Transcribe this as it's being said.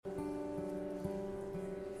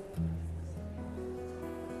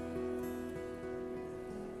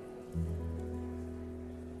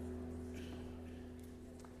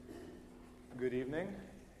Good evening,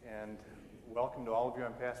 and welcome to all of you.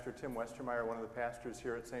 I'm Pastor Tim Westermeyer, one of the pastors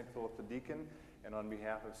here at St. Philip the Deacon, and on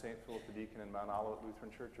behalf of St. Philip the Deacon and Mount Olivet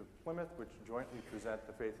Lutheran Church of Plymouth, which jointly present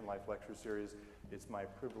the Faith and Life Lecture Series, it's my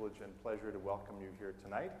privilege and pleasure to welcome you here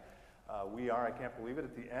tonight. We are, I can't believe it,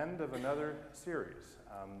 at the end of another series,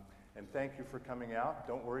 and thank you for coming out.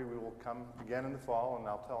 Don't worry, we will come again in the fall, and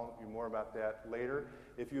I'll tell you more about that later.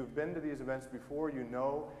 If you've been to these events before, you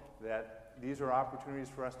know that these are opportunities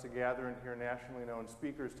for us to gather and hear nationally known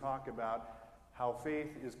speakers talk about how faith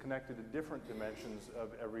is connected to different dimensions of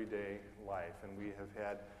everyday life. And we have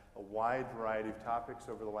had a wide variety of topics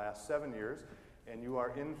over the last 7 years, and you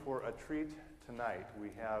are in for a treat tonight.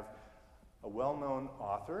 We have a well-known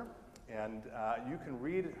author, and you can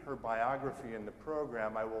read her biography in the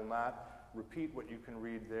program. I will not repeat what you can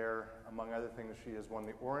read there. Among other things, she has won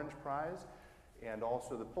the Orange Prize and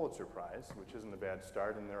also the Pulitzer Prize, which isn't a bad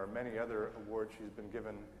start, and there are many other awards she's been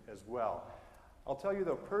given as well. I'll tell you,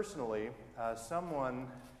 though, personally, someone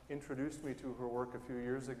introduced me to her work a few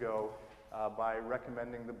years ago by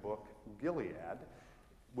recommending the book Gilead,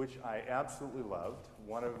 which I absolutely loved.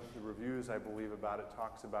 One of the reviews, I believe, about it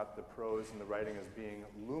talks about the prose and the writing as being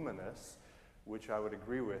luminous, which I would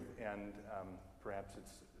agree with, and perhaps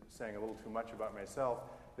it's saying a little too much about myself,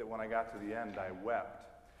 that when I got to the end, I wept.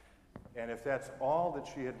 And if that's all that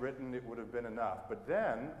she had written, it would have been enough. But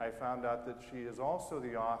then I found out that she is also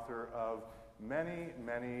the author of many,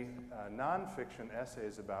 many nonfiction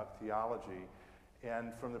essays about theology.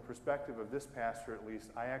 And from the perspective of this pastor, at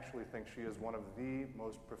least, I actually think she is one of the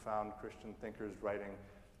most profound Christian thinkers writing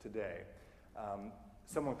today.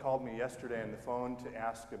 Someone called me yesterday on the phone to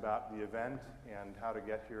ask about the event and how to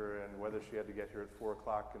get here and whether she had to get here at 4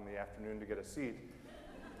 o'clock in the afternoon to get a seat.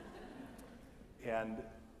 And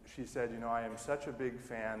she said, you know, I am such a big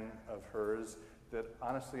fan of hers that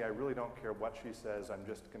honestly I really don't care what she says. I'm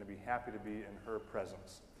just going to be happy to be in her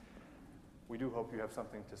presence. We do hope you have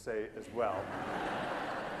something to say as well.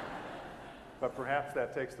 But perhaps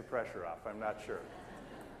that takes the pressure off. I'm not sure.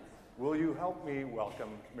 Will you help me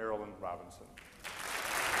welcome Marilynne Robinson?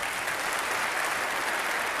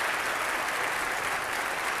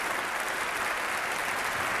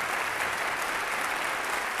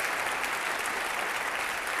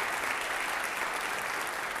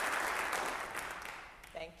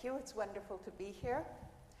 It's wonderful to be here.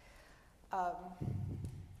 I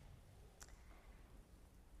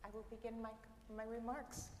will begin my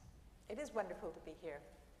remarks. It is wonderful to be here.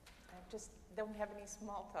 I just don't have any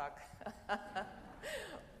small talk.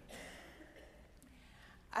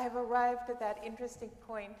 I have arrived at that interesting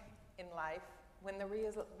point in life when the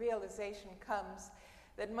realization comes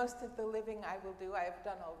that most of the living I will do I have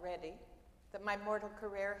done already, that my mortal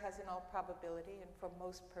career has in all probability and for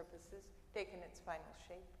most purposes taken its final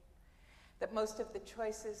shape, that most of the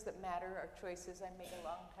choices that matter are choices I made a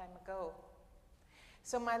long time ago.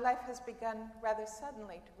 So my life has begun rather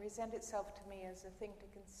suddenly to present itself to me as a thing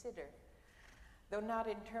to consider, though not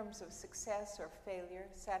in terms of success or failure,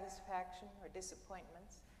 satisfaction or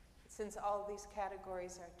disappointments, since all these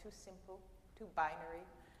categories are too simple, too binary,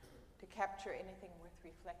 to capture anything worth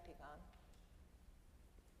reflecting on.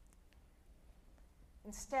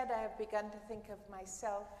 Instead, I have begun to think of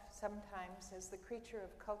myself sometimes as the creature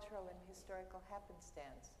of cultural and historical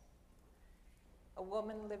happenstance, a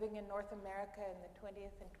woman living in North America in the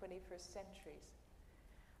 20th and 21st centuries.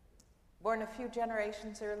 Born a few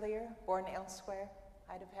generations earlier, born elsewhere,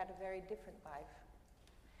 I'd have had a very different life.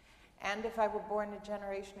 And if I were born a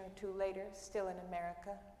generation or two later, still in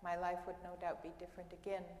America, my life would no doubt be different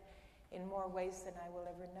again in more ways than I will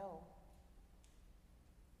ever know.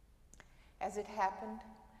 As it happened,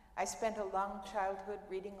 I spent a long childhood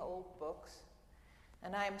reading old books,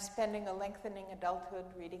 and I am spending a lengthening adulthood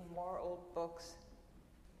reading more old books.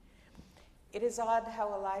 It is odd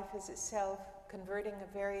how a life is itself converting a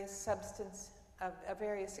various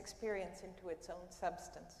experience into its own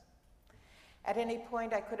substance. At any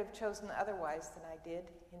point, I could have chosen otherwise than I did,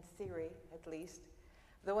 in theory at least,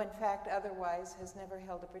 though in fact otherwise has never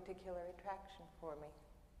held a particular attraction for me.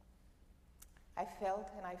 I felt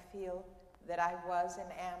and I feel that I was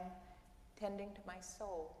and am tending to my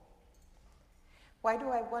soul. Why do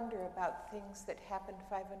I wonder about things that happened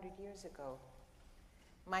 500 years ago?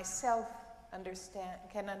 Myself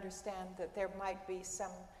can understand that there might be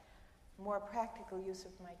some more practical use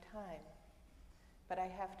of my time, but I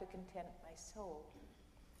have to content my soul.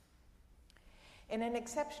 In an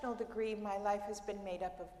exceptional degree, my life has been made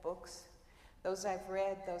up of books, those I've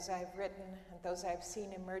read, those I've written, and those I've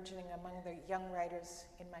seen emerging among the young writers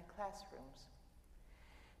in my classrooms.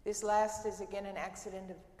 This last is again an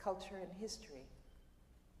accident of culture and history.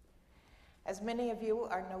 As many of you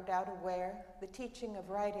are no doubt aware, the teaching of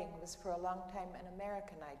writing was for a long time an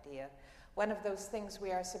American idea, one of those things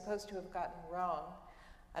we are supposed to have gotten wrong,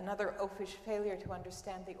 another oafish failure to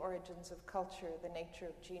understand the origins of culture, the nature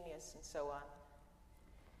of genius, and so on.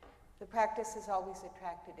 The practice has always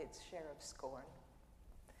attracted its share of scorn.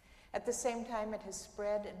 At the same time, it has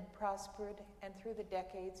spread and prospered, and through the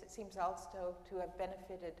decades, it seems also to have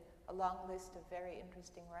benefited a long list of very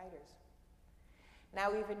interesting writers.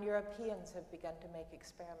 Now even Europeans have begun to make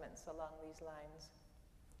experiments along these lines.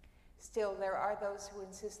 Still, there are those who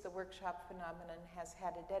insist the workshop phenomenon has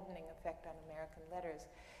had a deadening effect on American letters,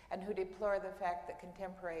 and who deplore the fact that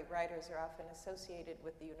contemporary writers are often associated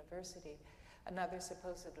with the university, another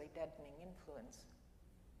supposedly deadening influence.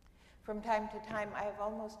 From time to time, I have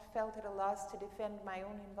almost felt at a loss to defend my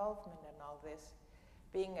own involvement in all this,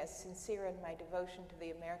 being as sincere in my devotion to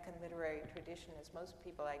the American literary tradition as most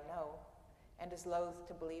people I know, and as loath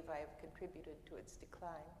to believe I have contributed to its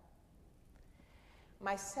decline.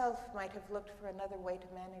 Myself might have looked for another way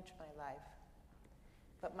to manage my life,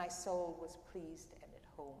 but my soul was pleased and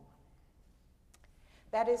at home.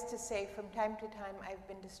 That is to say, from time to time, I've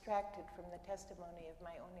been distracted from the testimony of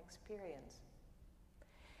my own experience.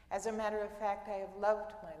 As a matter of fact, I have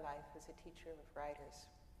loved my life as a teacher of writers.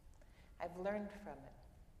 I've learned from it.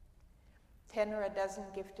 10 or a dozen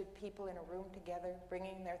gifted people in a room together,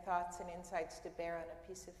 bringing their thoughts and insights to bear on a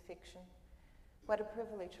piece of fiction. What a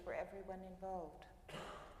privilege for everyone involved.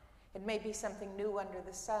 It may be something new under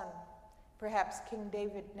the sun. Perhaps King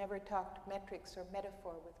David never talked metrics or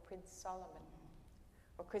metaphor with Prince Solomon,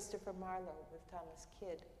 or Christopher Marlowe with Thomas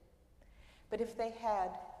Kidd. But if they had,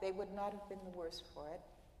 they would not have been the worse for it.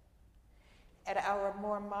 At our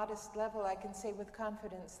more modest level, I can say with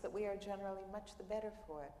confidence that we are generally much the better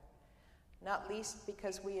for it, not least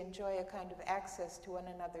because we enjoy a kind of access to one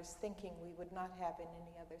another's thinking we would not have in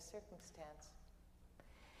any other circumstance.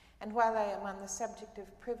 And while I am on the subject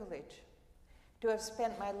of privilege, to have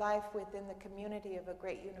spent my life within the community of a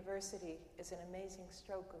great university is an amazing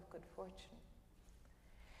stroke of good fortune.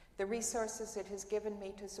 The resources it has given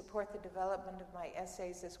me to support the development of my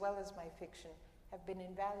essays as well as my fiction have been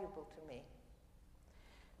invaluable to me.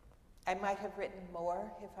 I might have written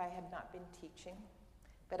more if I had not been teaching,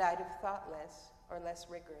 but I'd have thought less or less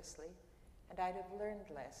rigorously, and I'd have learned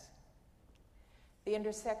less. The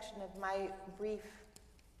intersection of my brief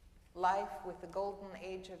life with the golden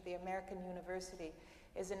age of the American university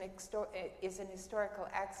is an historical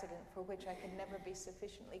accident for which I can never be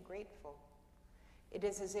sufficiently grateful. It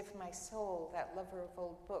is as if my soul, that lover of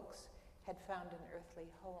old books, had found an earthly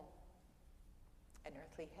home, an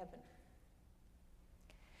earthly heaven.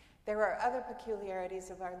 There are other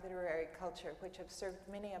peculiarities of our literary culture which have served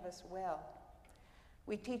many of us well.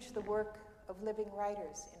 We teach the work of living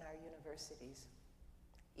writers in our universities,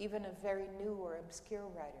 even of very new or obscure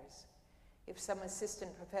writers, if some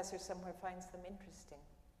assistant professor somewhere finds them interesting.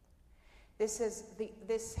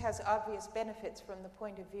 This has obvious benefits from the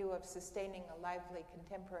point of view of sustaining a lively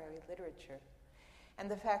contemporary literature, and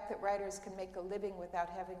the fact that writers can make a living without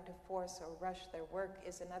having to force or rush their work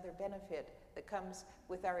is another benefit that comes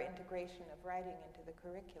with our integration of writing into the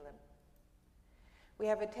curriculum. We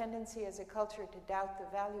have a tendency as a culture to doubt the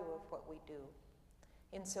value of what we do,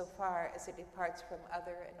 insofar as it departs from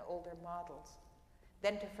other and older models,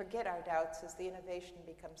 then to forget our doubts as the innovation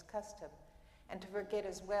becomes custom, and to forget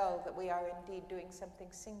as well that we are indeed doing something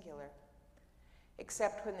singular,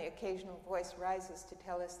 except when the occasional voice rises to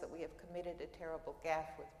tell us that we have committed a terrible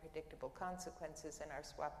gaffe with predictable consequences and are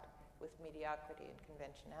swapped with mediocrity and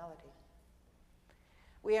conventionality.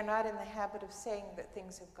 We are not in the habit of saying that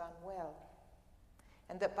things have gone well,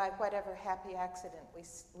 and that by whatever happy accident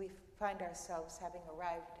we find ourselves having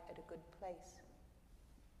arrived at a good place.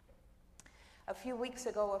 A few weeks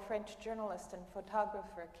ago, a French journalist and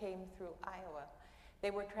photographer came through Iowa.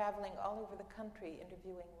 They were traveling all over the country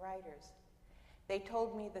interviewing writers. They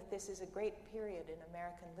told me that this is a great period in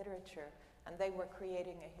American literature, and they were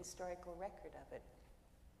creating a historical record of it.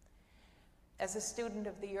 As a student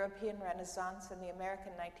of the European Renaissance and the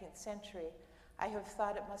American 19th century, I have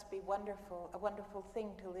thought it must be a wonderful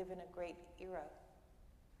thing to live in a great era.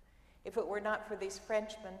 If it were not for these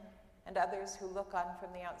Frenchmen and others who look on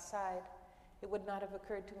from the outside, it would not have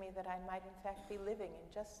occurred to me that I might in fact be living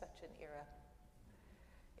in just such an era.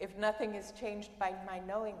 If nothing is changed by my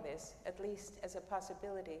knowing this, at least as a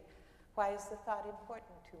possibility, why is the thought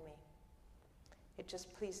important to me? It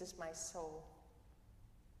just pleases my soul.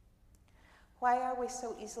 Why are we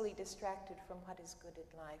so easily distracted from what is good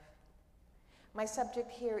in life? My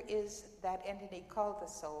subject here is that entity called the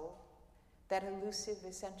soul, that elusive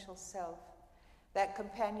essential self, that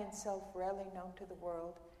companion self rarely known to the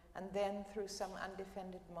world, and then through some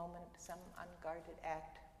undefended moment, some unguarded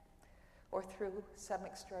act, or through some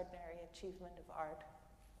extraordinary achievement of art.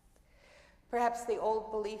 Perhaps the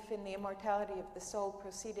old belief in the immortality of the soul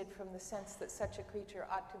proceeded from the sense that such a creature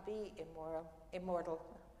ought to be immortal.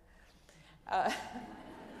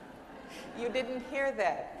 You didn't hear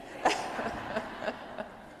that.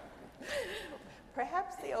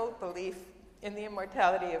 Perhaps the old belief in the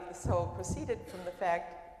immortality of the soul proceeded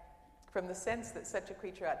from the sense that such a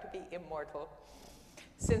creature ought to be immortal,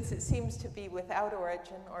 since it seems to be without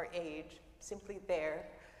origin or age, simply there,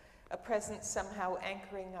 a presence somehow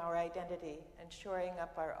anchoring our identity and shoring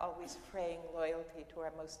up our always fraying loyalty to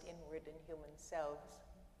our most inward and human selves.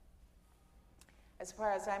 As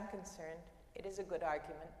far as I'm concerned, it is a good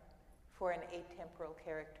argument for an atemporal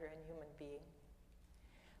character and human being.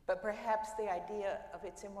 But perhaps the idea of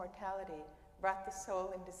its immortality brought the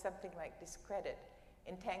soul into something like discredit,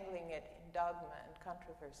 entangling it in dogma and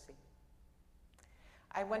controversy.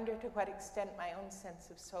 I wonder to what extent my own sense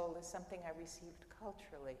of soul is something I received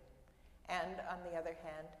culturally, and on the other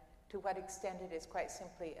hand, to what extent it is quite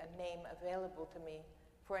simply a name available to me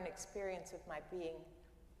for an experience of my being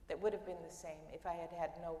that would have been the same if I had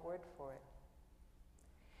had no word for it.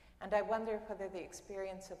 And I wonder whether the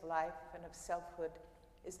experience of life and of selfhood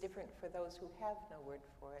is different for those who have no word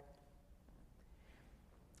for it.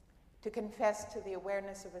 To confess to the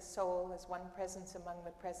awareness of a soul as one presence among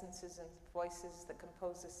the presences and voices that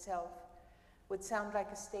compose a self would sound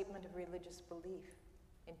like a statement of religious belief,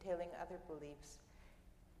 entailing other beliefs,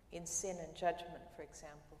 in sin and judgment, for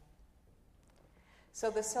example. So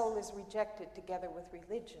the soul is rejected together with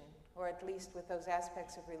religion, or at least with those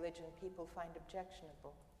aspects of religion people find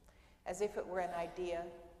objectionable, as if it were an idea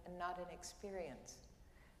and not an experience,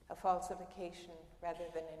 a falsification rather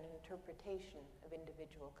than an interpretation of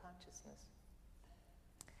individual consciousness.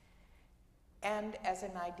 And as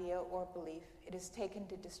an idea or belief, it is taken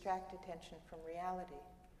to distract attention from reality,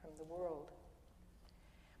 from the world.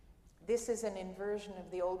 This is an inversion of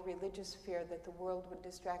the old religious fear that the world would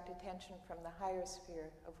distract attention from the higher sphere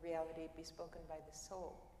of reality bespoken by the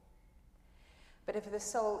soul. But if the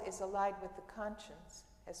soul is allied with the conscience,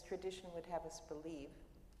 as tradition would have us believe,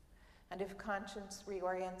 and if conscience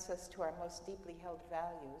reorients us to our most deeply held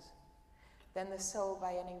values, then the soul,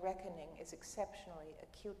 by any reckoning, is exceptionally,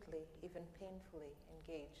 acutely, even painfully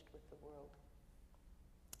engaged with the world.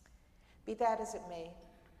 Be that as it may,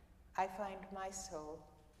 I find my soul,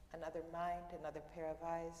 another mind, another pair of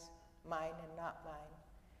eyes, mine and not mine,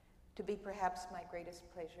 to be perhaps my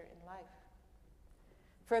greatest pleasure in life.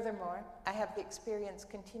 Furthermore, I have the experience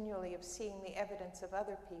continually of seeing the evidence of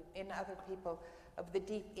in other people of the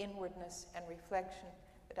deep inwardness and reflection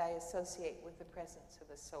that I associate with the presence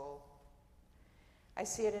of a soul. I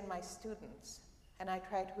see it in my students, and I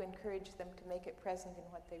try to encourage them to make it present in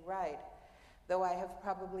what they write, though I have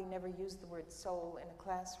probably never used the word soul in a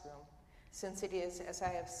classroom, since it is, as I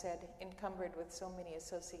have said, encumbered with so many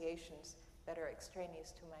associations that are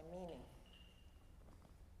extraneous to my meaning.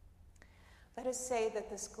 Let us say that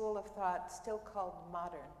the school of thought, still called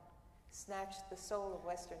modern, snatched the soul of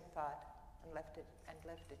Western thought and left it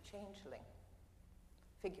changeling,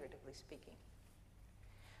 figuratively speaking.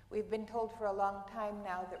 We've been told for a long time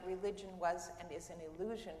now that religion was and is an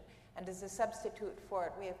illusion, and as a substitute for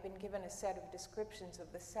it, we have been given a set of descriptions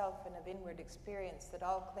of the self and of inward experience that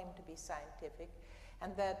all claim to be scientific,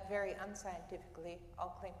 and that, very unscientifically,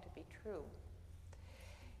 all claim to be true.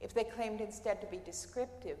 If they claimed instead to be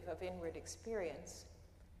descriptive of inward experience,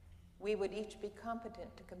 we would each be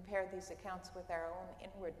competent to compare these accounts with our own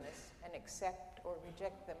inwardness and accept or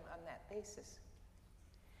reject them on that basis.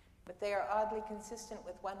 But they are oddly consistent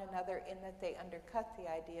with one another in that they undercut the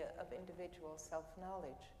idea of individual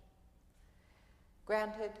self-knowledge.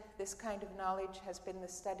 Granted, this kind of knowledge has been the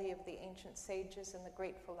study of the ancient sages and the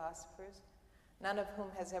great philosophers, none of whom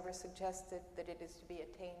has ever suggested that it is to be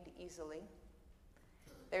attained easily.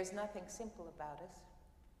 There's nothing simple about us.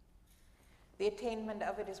 The attainment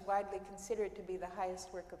of it is widely considered to be the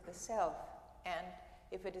highest work of the self, and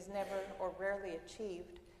if it is never or rarely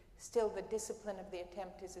achieved, still the discipline of the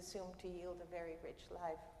attempt is assumed to yield a very rich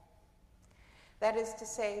life. That is to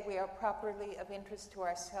say, we are properly of interest to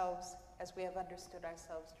ourselves as we have understood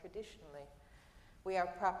ourselves traditionally. We are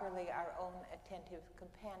properly our own attentive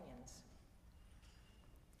companions.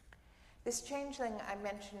 This changeling I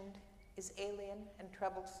mentioned is alien and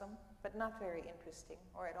troublesome, but not very interesting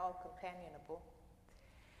or at all companionable.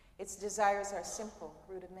 Its desires are simple,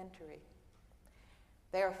 rudimentary.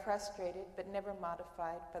 They are frustrated but never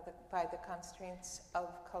modified by the constraints of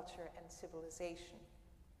culture and civilization.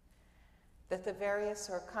 That the various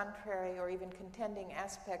or contrary or even contending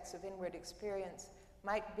aspects of inward experience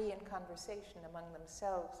might be in conversation among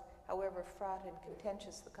themselves, however fraught and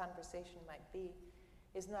contentious the conversation might be,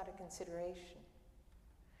 is not a consideration.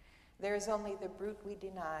 There is only the brute we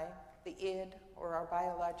deny, the id, or our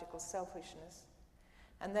biological selfishness,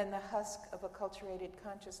 and then the husk of acculturated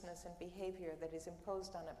consciousness and behavior that is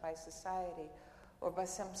imposed on it by society or by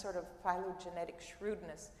some sort of phylogenetic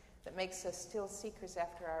shrewdness that makes us still seekers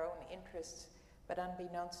after our own interests, but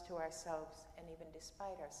unbeknownst to ourselves and even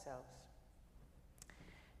despite ourselves.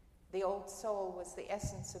 The old soul was the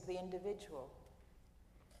essence of the individual.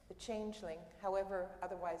 The changeling, however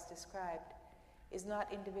otherwise described, is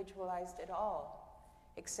not individualized at all,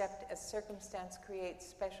 except as circumstance creates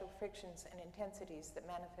special frictions and intensities that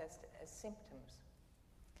manifest as symptoms.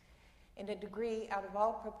 In a degree out of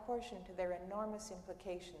all proportion to their enormous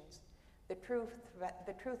implications, the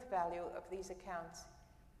truth value of these accounts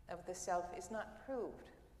of the self is not proved.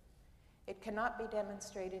 It cannot be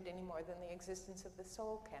demonstrated any more than the existence of the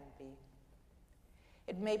soul can be.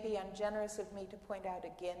 It may be ungenerous of me to point out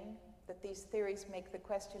again that these theories make the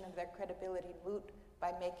question of their credibility moot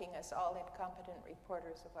by making us all incompetent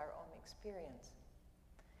reporters of our own experience.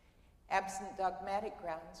 Absent dogmatic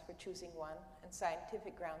grounds for choosing one and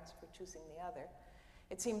scientific grounds for choosing the other,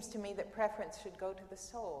 it seems to me that preference should go to the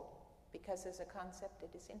soul, because as a concept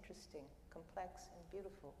it is interesting, complex, and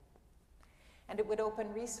beautiful. And it would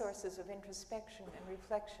open resources of introspection and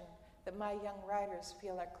reflection that my young writers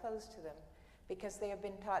feel are closed to them, because they have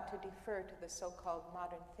been taught to defer to the so-called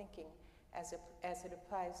modern thinking as it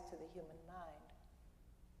applies to the human mind.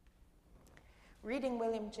 Reading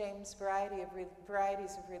William James'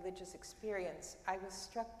 Varieties of Religious Experience, I was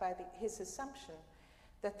struck by his assumption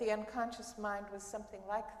that the unconscious mind was something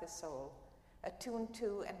like the soul, attuned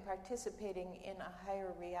to and participating in a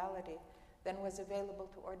higher reality than was available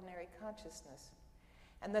to ordinary consciousness,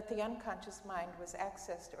 and that the unconscious mind was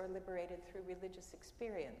accessed or liberated through religious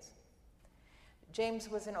experience. James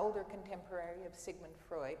was an older contemporary of Sigmund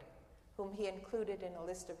Freud, whom he included in a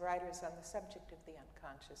list of writers on the subject of the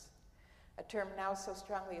unconscious, a term now so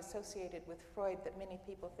strongly associated with Freud that many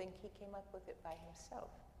people think he came up with it by himself.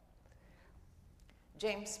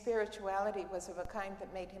 James' spirituality was of a kind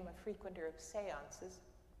that made him a frequenter of seances,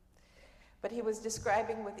 but he was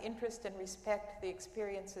describing with interest and respect the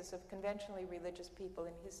experiences of conventionally religious people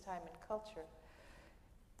in his time and culture,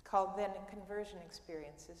 called then conversion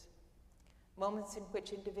experiences, moments in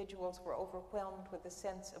which individuals were overwhelmed with a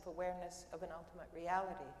sense of awareness of an ultimate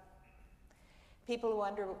reality. People who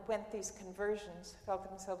underwent these conversions felt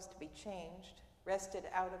themselves to be changed, wrested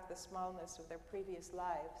out of the smallness of their previous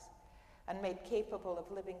lives, and made capable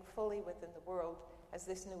of living fully within the world as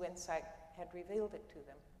this new insight had revealed it to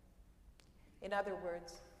them. In other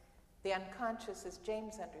words, the unconscious, as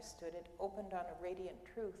James understood it, opened on a radiant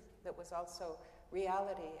truth that was also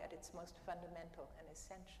reality at its most fundamental and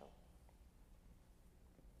essential.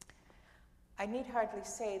 I need hardly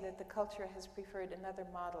say that the culture has preferred another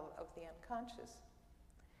model of the unconscious.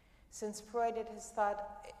 Since Freud, it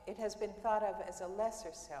has been thought of as a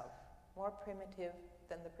lesser self, more primitive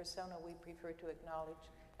than the persona we prefer to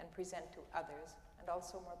acknowledge and present to others, and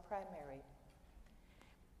also more primary.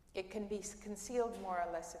 It can be concealed more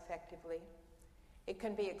or less effectively. It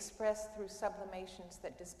can be expressed through sublimations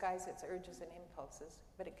that disguise its urges and impulses,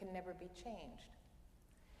 but it can never be changed.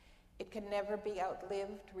 It can never be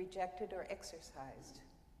outlived, rejected, or exercised.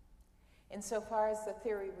 Insofar as the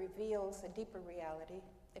theory reveals a deeper reality,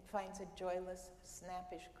 it finds a joyless,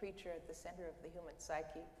 snappish creature at the center of the human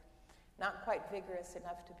psyche, not quite vigorous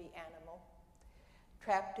enough to be animal,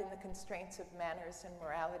 trapped in the constraints of manners and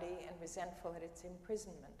morality, and resentful at its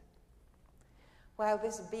imprisonment. While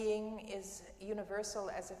this being is universal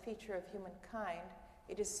as a feature of humankind,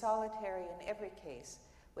 it is solitary in every case,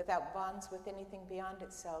 without bonds with anything beyond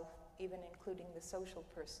itself, even including the social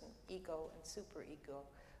person, ego and superego,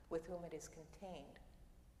 within whom it is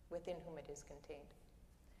contained.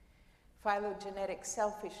 Phylogenetic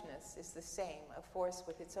selfishness is the same, a force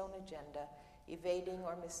with its own agenda, evading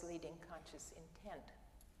or misleading conscious intent.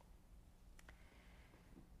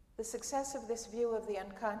 The success of this view of the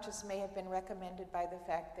unconscious may have been recommended by the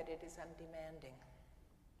fact that it is undemanding.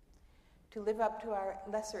 To live up to our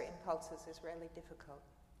lesser impulses is rarely difficult.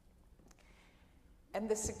 And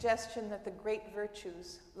the suggestion that the great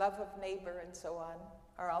virtues, love of neighbor and so on,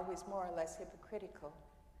 are always more or less hypocritical,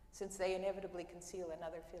 since they inevitably conceal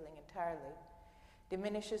another feeling entirely,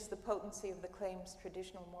 diminishes the potency of the claims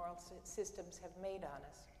traditional moral systems have made on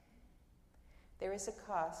us. There is a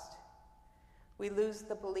cost. We lose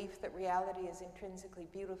the belief that reality is intrinsically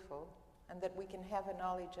beautiful and that we can have a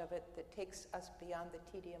knowledge of it that takes us beyond the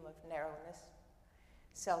tedium of narrowness,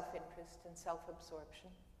 self-interest, and self-absorption.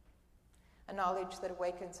 a knowledge that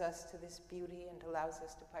awakens us to this beauty and allows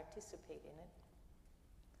us to participate in it.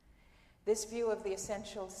 This view of the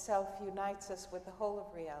essential self unites us with the whole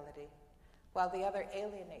of reality, while the other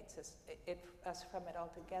alienates us from it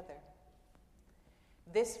altogether.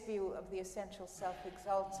 This view of the essential self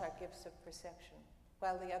exalts our gifts of perception,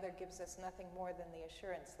 while the other gives us nothing more than the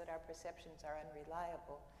assurance that our perceptions are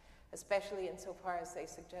unreliable, especially insofar as they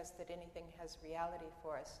suggest that anything has reality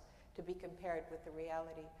for us to be compared with the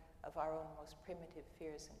reality of our own most primitive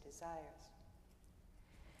fears and desires.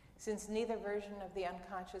 Since neither version of the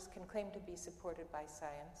unconscious can claim to be supported by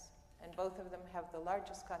science, and both of them have the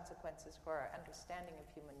largest consequences for our understanding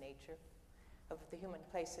of human nature, of the human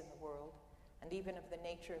place in the world, and even of the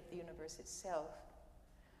nature of the universe itself,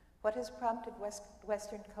 what has prompted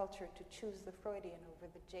Western culture to choose the Freudian over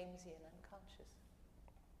the Jamesian unconscious?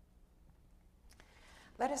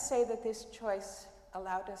 Let us say that this choice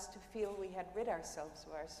allowed us to feel we had rid ourselves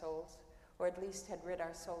of our souls, or at least had rid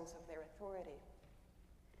our souls of their authority.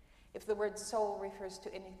 If the word soul refers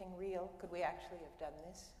to anything real, could we actually have done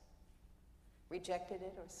this? Rejected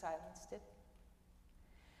it or silenced it?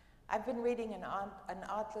 I've been reading an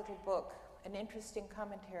odd little book, an interesting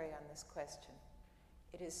commentary on this question.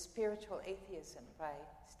 It is Spiritual Atheism by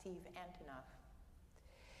Steve Antonoff.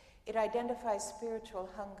 It identifies spiritual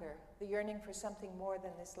hunger, the yearning for something more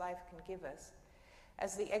than this life can give us,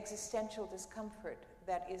 as the existential discomfort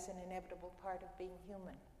that is an inevitable part of being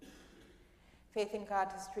human. Faith in God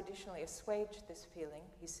has traditionally assuaged this feeling,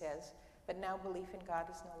 he says, but now belief in God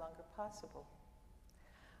is no longer possible.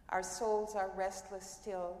 Our souls are restless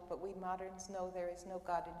still, but we moderns know there is no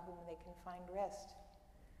God in whom they can find rest.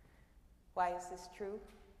 Why is this true?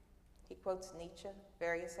 He quotes Nietzsche,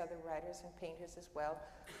 various other writers and painters as well,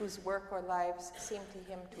 whose work or lives seem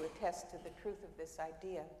to him to attest to the truth of this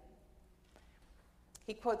idea.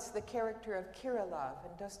 He quotes the character of Kirillov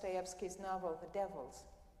in Dostoevsky's novel The Devils.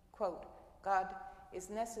 Quote, God is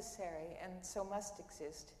necessary and so must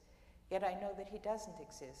exist, yet I know that he doesn't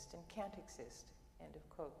exist and can't exist, end of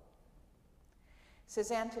quote. Says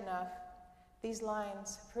Antonoff, these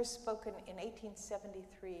lines, first spoken in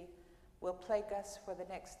 1873, will plague us for the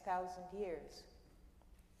next 1,000 years.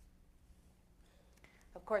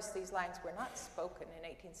 Of course, these lines were not spoken in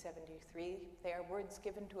 1873. They are words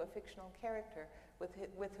given to a fictional character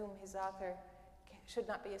with whom his author should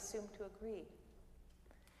not be assumed to agree.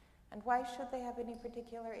 And why should they have any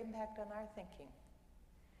particular impact on our thinking?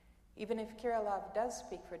 Even if Kirillov does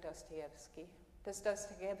speak for Dostoevsky, does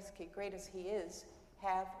Dostoevsky, great as he is,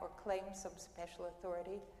 have or claim some special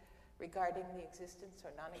authority regarding the existence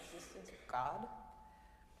or non-existence of God?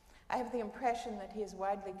 I have the impression that he is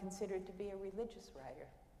widely considered to be a religious writer.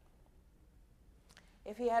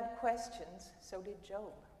 If he had questions, so did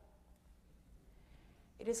Job.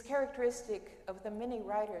 It is characteristic of the many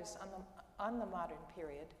writers on the modern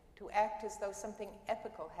period to act as though something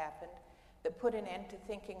epical happened that put an end to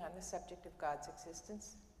thinking on the subject of God's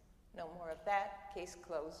existence. No more of that, case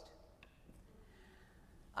closed.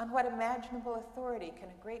 On what imaginable authority can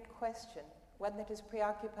a great question, one that has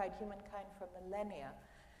preoccupied humankind for millennia,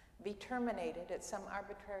 be terminated at some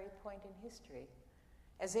arbitrary point in history,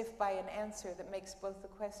 as if by an answer that makes both the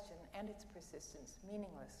question and its persistence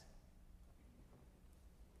meaningless?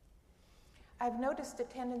 I've noticed a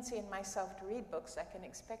tendency in myself to read books I can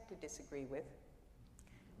expect to disagree with.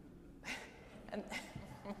 And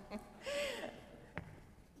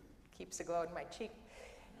keeps a glow in my cheek.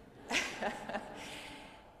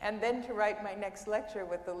 And then to write my next lecture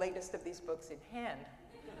with the latest of these books in hand.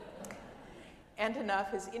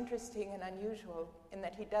 Antonoff is interesting and unusual in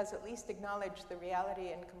that he does at least acknowledge the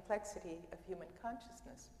reality and complexity of human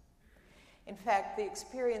consciousness. In fact, the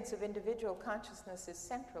experience of individual consciousness is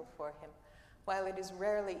central for him, while it is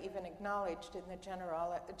rarely even acknowledged in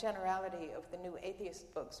the generality of the new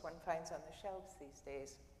atheist books one finds on the shelves these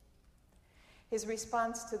days. His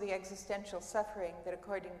response to the existential suffering that,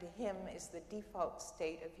 according to him, is the default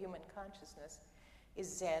state of human consciousness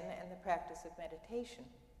is Zen and the practice of meditation.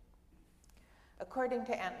 According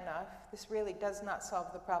to Antonoff, this really does not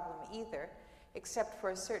solve the problem either, except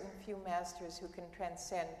for a certain few masters who can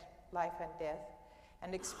transcend life and death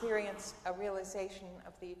and experience a realization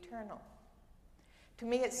of the eternal. To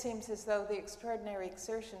me, it seems as though the extraordinary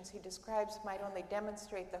exertions he describes might only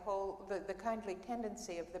demonstrate the kindly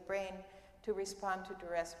tendency of the brain to respond to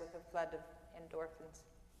duress with a flood of endorphins.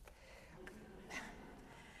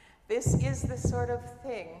 This is the sort of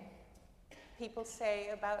thing people say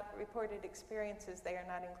about reported experiences they are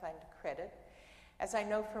not inclined to credit, as I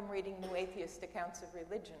know from reading new atheist accounts of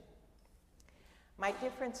religion. My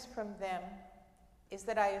difference from them is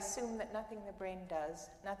that I assume that nothing the brain does,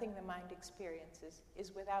 nothing the mind experiences,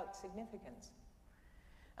 is without significance.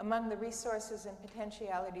 Among the resources and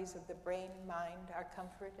potentialities of the brain, mind, are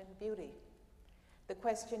comfort and beauty. The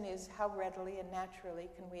question is, how readily and naturally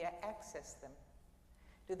can we access them?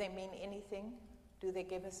 Do they mean anything? Do they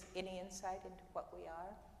give us any insight into what we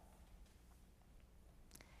are?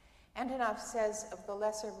 Antonov says of the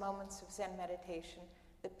lesser moments of Zen meditation,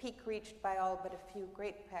 the peak reached by all but a few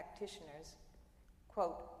great practitioners,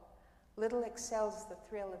 quote, little excels the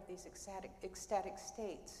thrill of these ecstatic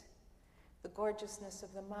states, the gorgeousness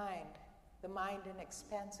of the mind an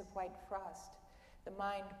expanse of white frost, the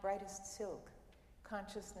mind brightest silk,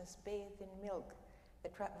 consciousness bathed in milk,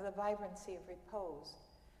 the vibrancy of repose,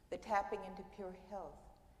 the tapping into pure health,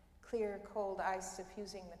 clear, cold ice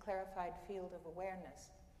suffusing the clarified field of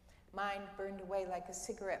awareness, mind burned away like a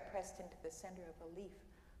cigarette pressed into the center of a leaf,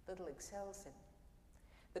 little excels it.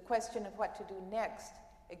 The question of what to do next,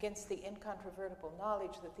 against the incontrovertible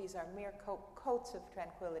knowledge that these are mere coats of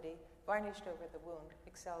tranquility varnished over the wound,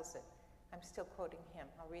 excels it. I'm still quoting him.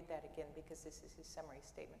 I'll read that again because this is his summary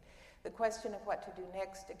statement. The question of what to do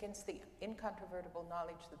next, against the incontrovertible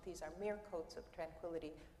knowledge that these are mere coats of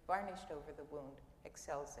tranquility varnished over the wound,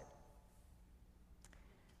 excels it.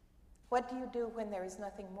 What do you do when there is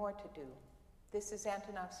nothing more to do? This is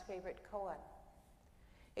Antonov's favorite koan.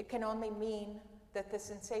 It can only mean that the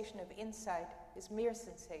sensation of insight is mere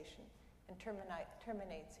sensation and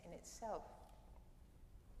terminates in itself.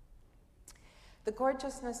 The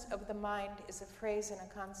gorgeousness of the mind is a phrase and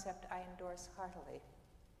a concept I endorse heartily.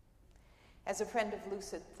 As a friend of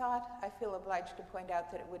lucid thought, I feel obliged to point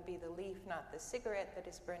out that it would be the leaf, not the cigarette, that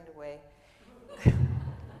is burned away.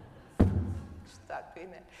 Stop doing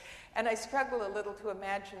that. And I struggle a little to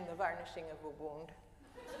imagine the varnishing of a wound.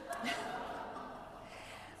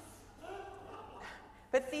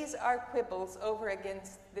 But these are quibbles over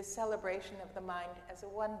against the celebration of the mind as a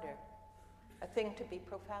wonder, a thing to be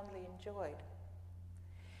profoundly enjoyed.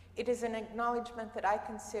 It is an acknowledgement that I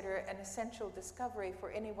consider an essential discovery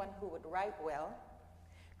for anyone who would write well,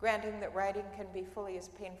 granting that writing can be fully as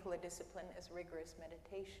painful a discipline as rigorous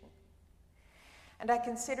meditation. And I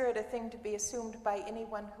consider it a thing to be assumed by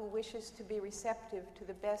anyone who wishes to be receptive to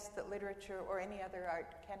the best that literature or any other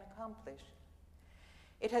art can accomplish.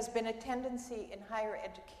 It has been a tendency in higher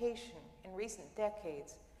education in recent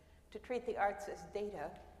decades to treat the arts as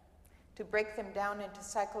data, to break them down into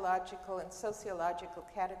psychological and sociological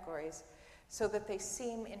categories so that they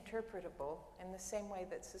seem interpretable in the same way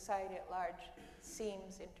that society at large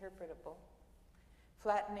seems interpretable,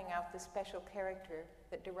 flattening out the special character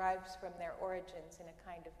that derives from their origins in a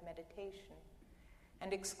kind of meditation,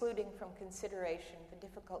 and excluding from consideration the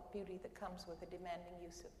difficult beauty that comes with a demanding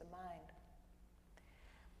use of the mind.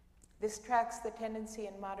 This tracks the tendency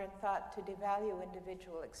in modern thought to devalue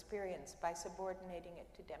individual experience by subordinating it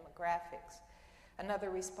to demographics, another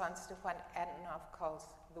response to what Antonov calls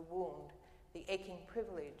the wound, the aching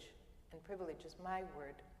privilege, and privilege is my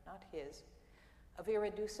word, not his, of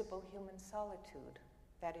irreducible human solitude,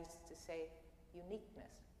 that is to say,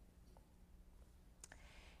 uniqueness.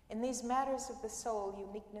 In these matters of the soul,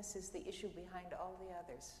 uniqueness is the issue behind all the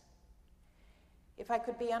others. If I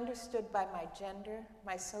could be understood by my gender,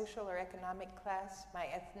 my social or economic class, my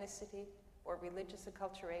ethnicity or religious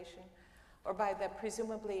acculturation, or by the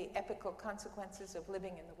presumably epical consequences of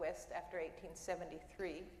living in the West after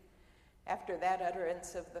 1873, after that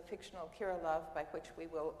utterance of the fictional Kirillov by which we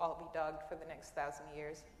will all be dogged for the next 1,000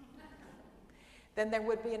 years, then there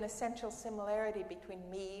would be an essential similarity between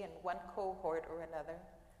me and one cohort or another,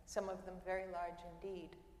 some of them very large indeed.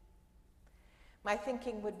 My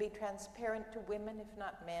thinking would be transparent to women, if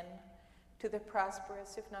not men, to the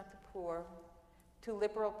prosperous, if not the poor, to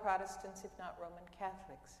liberal Protestants, if not Roman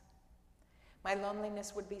Catholics. My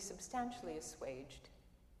loneliness would be substantially assuaged.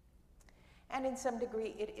 And in some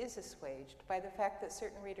degree, it is assuaged by the fact that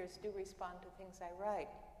certain readers do respond to things I write.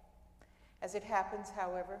 As it happens,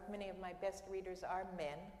 however, many of my best readers are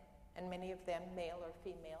men, and many of them, male or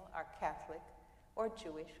female, are Catholic, or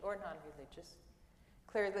Jewish, or non-religious.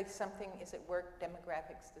 Clearly, something is at work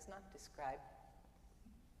demographics does not describe.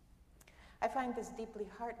 I find this deeply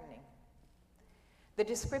heartening. The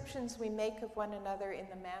descriptions we make of one another in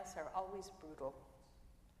the Mass are always brutal.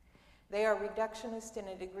 They are reductionist in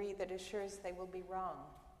a degree that assures they will be wrong.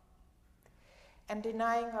 And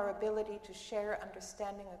denying our ability to share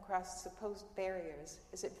understanding across supposed barriers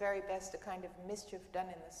is at very best a kind of mischief done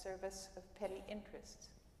in the service of petty interests.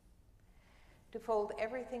 To fold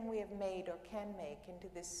everything we have made or can make into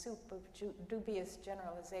this soup of dubious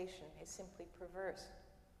generalization is simply perverse.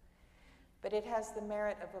 but it has the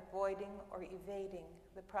merit of avoiding or evading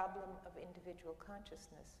the problem of individual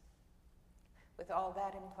consciousness, with all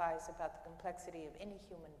that implies about the complexity of any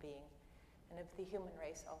human being and of the human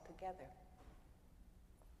race altogether.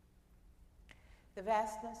 The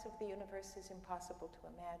vastness of the universe is impossible to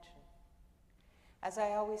imagine. As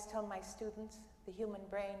I always tell my students, the human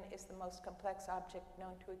brain is the most complex object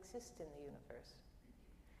known to exist in the universe.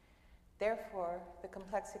 Therefore, the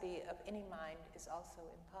complexity of any mind is also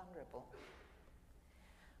imponderable.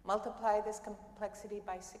 Multiply this complexity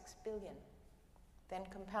by 6 billion, then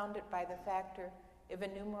compound it by the factor of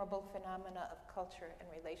innumerable phenomena of culture and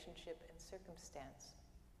relationship and circumstance.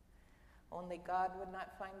 Only God would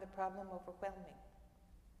not find the problem overwhelming.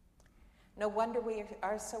 No wonder we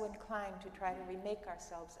are so inclined to try to remake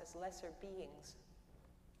ourselves as lesser beings.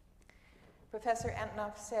 Professor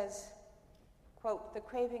Antonoff says, quote, "The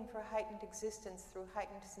craving for heightened existence through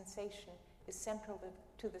heightened sensation is central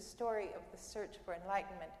to the story of the search for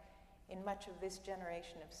enlightenment in much of this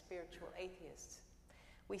generation of spiritual atheists.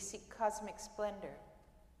 We seek cosmic splendor,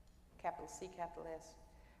 capital C, capital S,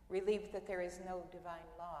 relieved that there is no divine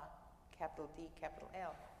law, capital D, capital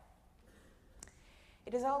L.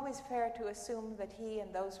 It is always fair to assume that he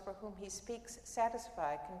and those for whom he speaks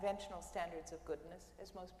satisfy conventional standards of goodness,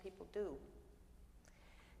 as most people do.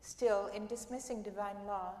 Still, in dismissing divine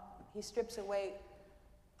law, he strips away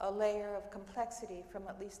a layer of complexity from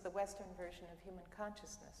at least the Western version of human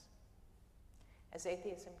consciousness, as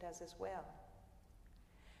atheism does as well.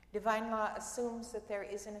 Divine law assumes that there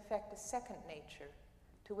is in effect a second nature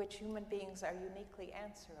to which human beings are uniquely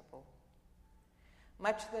answerable.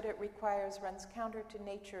 Much that it requires runs counter to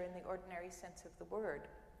nature in the ordinary sense of the word.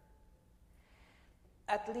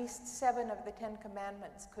 At least 7 of the 10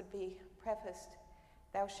 commandments could be prefaced,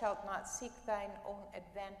 "Thou shalt not seek thine own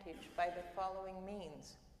advantage by the following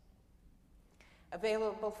means."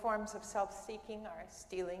 Available forms of self-seeking are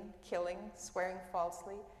stealing, killing, swearing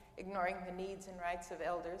falsely, ignoring the needs and rights of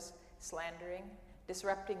elders, slandering,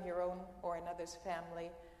 disrupting your own or another's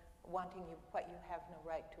family, wanting what you have no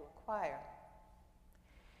right to acquire.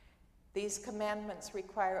 These commandments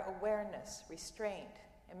require awareness, restraint,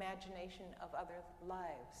 imagination of other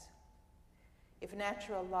lives. If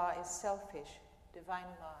natural law is selfish,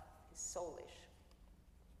 divine law is soulish.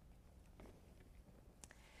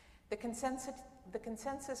 The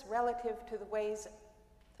consensus relative to the ways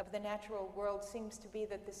of the natural world seems to be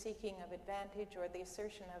that the seeking of advantage or the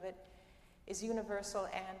assertion of it is universal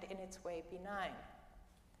and, in its way, benign.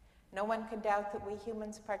 No one can doubt that we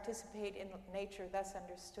humans participate in nature thus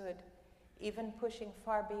understood, even pushing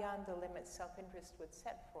far beyond the limits self-interest would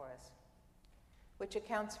set for us, which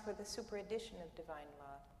accounts for the superaddition of divine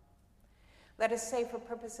law. Let us say for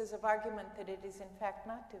purposes of argument that it is in fact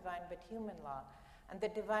not divine but human law, and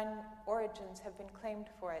that divine origins have been claimed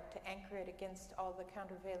for it to anchor it against all the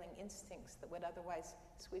countervailing instincts that would otherwise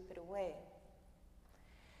sweep it away.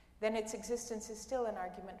 Then its existence is still an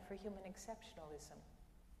argument for human exceptionalism.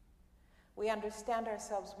 We understand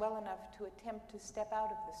ourselves well enough to attempt to step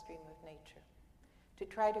out of the stream of nature, to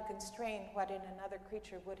try to constrain what in another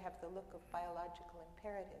creature would have the look of biological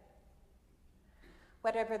imperative.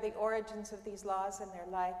 Whatever the origins of these laws and their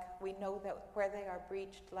like, we know that where they are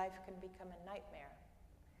breached, life can become a nightmare.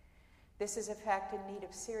 This is a fact in need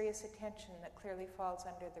of serious attention that clearly falls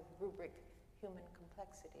under the rubric human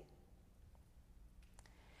complexity.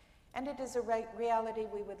 And it is a reality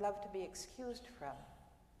we would love to be excused from,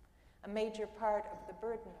 a major part of the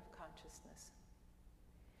burden of consciousness.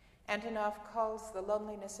 Antonoff calls the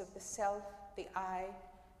loneliness of the self, the I,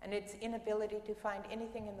 and its inability to find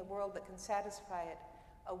anything in the world that can satisfy it,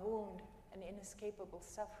 a wound, an inescapable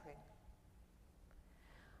suffering.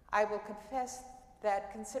 I will confess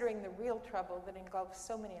that considering the real trouble that engulfs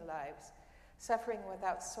so many lives, suffering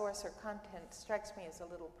without source or content strikes me as a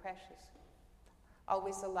little precious,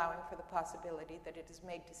 always allowing for the possibility that it is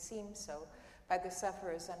made to seem so by the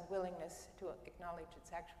sufferer's unwillingness to acknowledge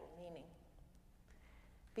its actual meaning.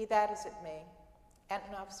 Be that as it may,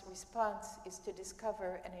 Antonoff's response is to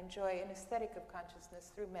discover and enjoy an aesthetic of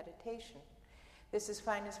consciousness through meditation. This is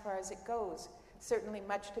fine as far as it goes, certainly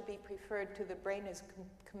much to be preferred to the brain as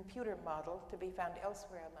computer model to be found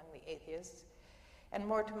elsewhere among the atheists, and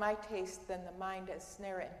more to my taste than the mind as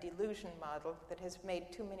snare and delusion model that has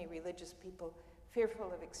made too many religious people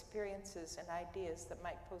fearful of experiences and ideas that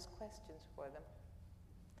might pose questions for them.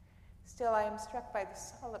 Still, I am struck by the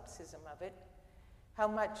solipsism of it, how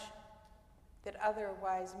much that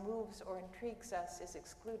otherwise moves or intrigues us is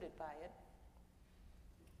excluded by it.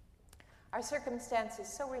 Our circumstance is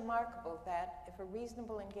so remarkable that, if a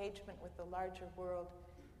reasonable engagement with the larger world,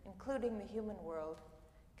 including the human world,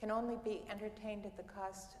 can only be entertained at the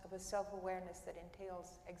cost of a self-awareness that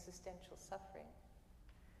entails existential suffering.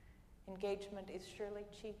 Engagement is surely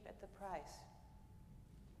cheap at the price.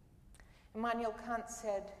 Immanuel Kant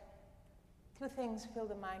said, "Two things fill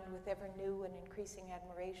the mind with ever new and increasing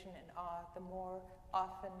admiration and awe, the more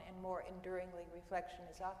often and more enduringly reflection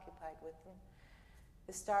is occupied with them.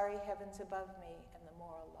 The starry heavens above me and the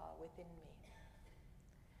moral law within me."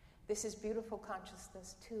 This is beautiful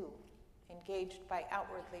consciousness too, engaged by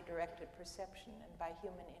outwardly directed perception and by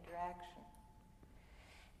human interaction.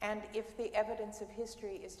 And if the evidence of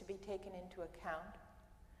history is to be taken into account,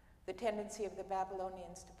 the tendency of the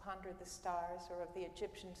Babylonians to ponder the stars or of the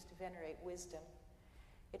Egyptians to venerate wisdom,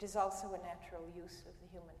 it is also a natural use of the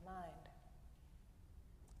human mind.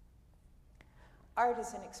 Art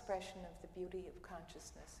is an expression of the beauty of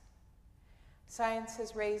consciousness. Science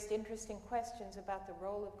has raised interesting questions about the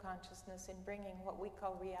role of consciousness in bringing what we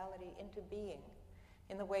call reality into being,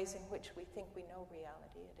 in the ways in which we think we know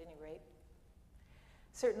reality, at any rate.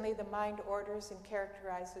 Certainly, the mind orders and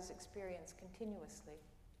characterizes experience continuously.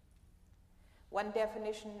 One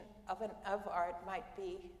definition of art might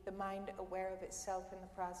be the mind aware of itself in the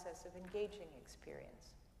process of engaging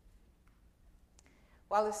experience.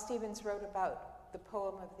 Wallace Stevens wrote about the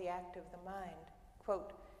poem of the act of the mind,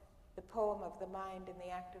 quote, "The poem of the mind in the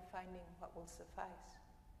act of finding what will suffice."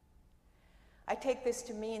 I take this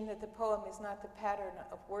to mean that the poem is not the pattern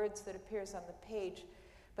of words that appears on the page,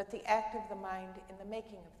 but the act of the mind in the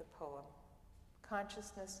making of the poem.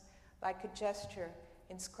 Consciousness, like a gesture,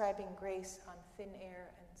 inscribing grace on thin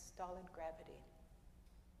air and stolid gravity.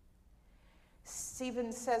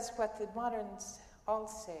 Stevens says what the moderns all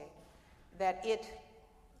say, that it,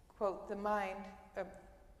 quote, the mind,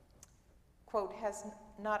 quote, has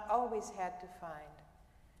not always had to find.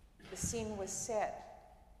 The scene was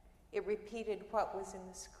set. It repeated what was in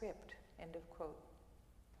the script, end of quote.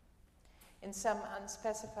 In some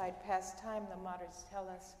unspecified past time, the moderns tell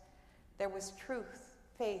us, there was truth,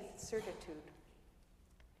 faith, certitude.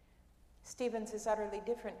 Stevens is utterly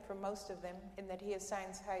different from most of them in that he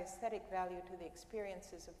assigns high aesthetic value to the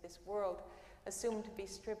experiences of this world, assumed to be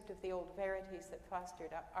stripped of the old verities that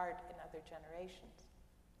fostered art in other generations.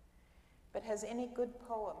 But has any good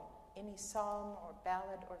poem, any psalm or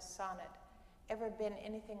ballad or sonnet, ever been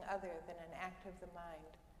anything other than an act of the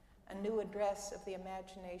mind, a new address of the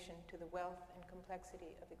imagination to the wealth and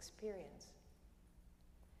complexity of experience?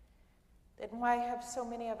 Then why have so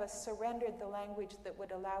many of us surrendered the language that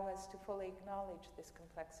would allow us to fully acknowledge this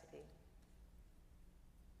complexity?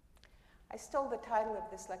 I stole the title of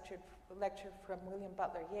this lecture from William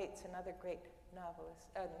Butler Yeats, another great novelist,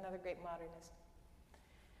 another great modernist.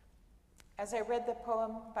 As I read the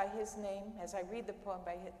poem by his name, as I read the poem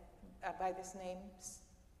by this name,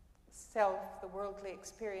 self, the worldly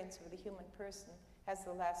experience of the human person, has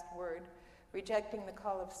the last word, rejecting the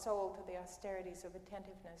call of soul to the austerities of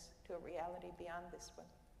attentiveness to a reality beyond this one.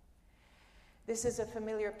 This is a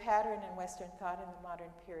familiar pattern in Western thought in the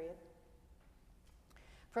modern period.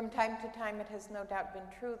 From time to time, it has no doubt been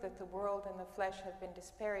true that the world and the flesh have been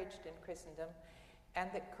disparaged in Christendom,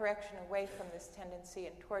 and that correction away from this tendency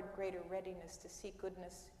and toward greater readiness to see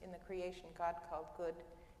goodness in the creation God called good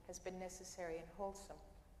has been necessary and wholesome.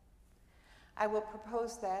 I will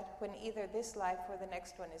propose that when either this life or the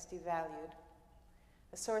next one is devalued,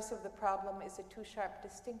 the source of the problem is a too sharp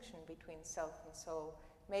distinction between self and soul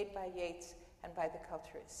made by Yeats and by the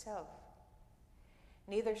culture itself.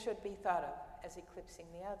 Neither should be thought of as eclipsing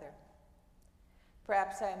the other.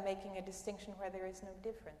 Perhaps I am making a distinction where there is no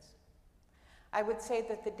difference. I would say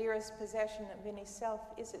that the dearest possession of any self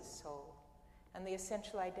is its soul, and the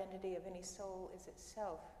essential identity of any soul is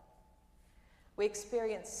itself. We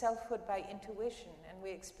experience selfhood by intuition, and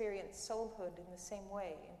we experience soulhood in the same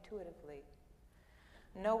way, intuitively.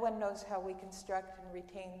 No one knows how we construct and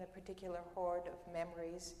retain the particular hoard of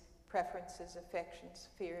memories, preferences, affections,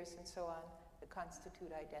 fears, and so on that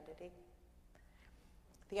constitute identity.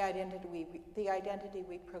 The identity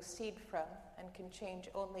we proceed from and can change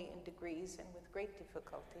only in degrees and with great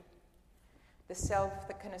difficulty. The self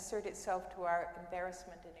that can assert itself to our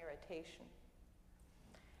embarrassment and irritation.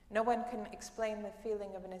 No one can explain the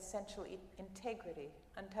feeling of an essential integrity,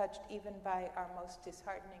 untouched even by our most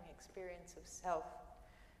disheartening experience of self,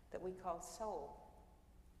 that we call soul.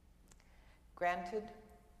 Granted,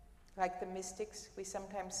 like the mystics, we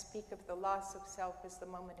sometimes speak of the loss of self as the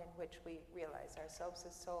moment in which we realize ourselves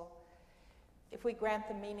as soul. If we grant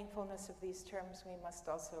the meaningfulness of these terms, we must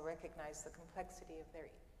also recognize the complexity of their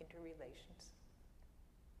interrelations.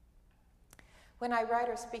 When I write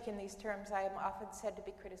or speak in these terms, I am often said to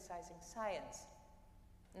be criticizing science.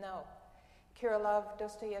 No. Kirillov,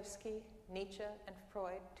 Dostoevsky, Nietzsche and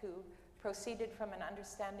Freud too, proceeded from an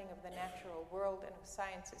understanding of the natural world and of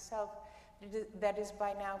science itself that is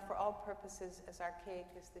by now, for all purposes, as archaic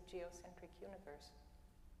as the geocentric universe.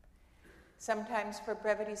 Sometimes, for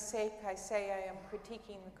brevity's sake, I say I am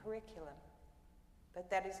critiquing the curriculum, but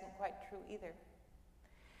that isn't quite true either.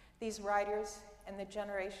 These writers and the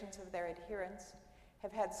generations of their adherents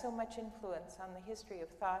have had so much influence on the history of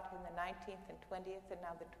thought in the 19th and 20th and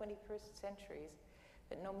now the 21st centuries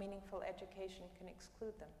that no meaningful education can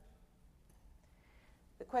exclude them.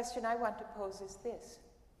 The question I want to pose is this: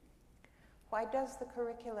 why does the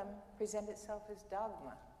curriculum present itself as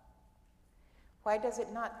dogma? Why does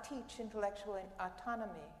it not teach intellectual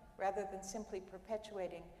autonomy rather than simply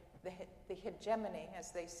perpetuating the hegemony,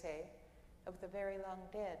 as they say, of the very long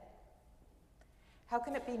dead? How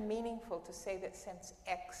can it be meaningful to say that since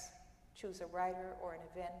X, choose a writer or an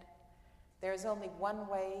event, there is only one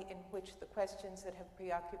way in which the questions that have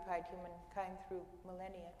preoccupied humankind through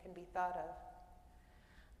millennia can be thought of?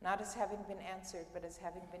 Not as having been answered, but as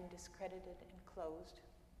having been discredited and closed.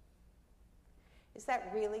 Is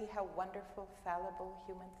that really how wonderful, fallible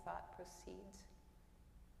human thought proceeds?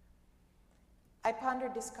 I ponder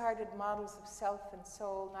discarded models of self and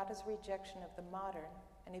soul not as rejection of the modern,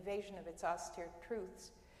 an evasion of its austere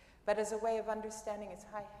truths, but as a way of understanding its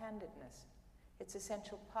high-handedness, its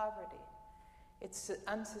essential poverty, its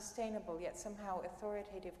unsustainable yet somehow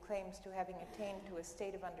authoritative claims to having attained to a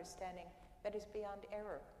state of understanding that is beyond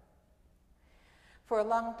error. For a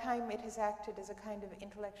long time, it has acted as a kind of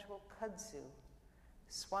intellectual kudzu,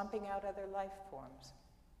 swamping out other life forms.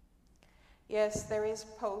 Yes, there is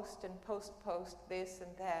post and post-post, this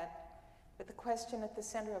and that, but the question at the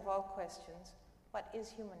center of all questions, what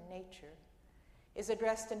is human nature, is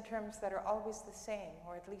addressed in terms that are always the same,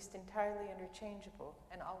 or at least entirely interchangeable,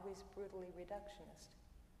 and always brutally reductionist.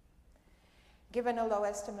 Given a low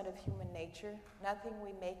estimate of human nature, nothing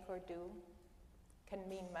we make or do can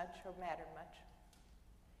mean much or matter much.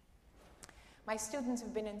 My students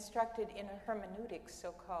have been instructed in a hermeneutics,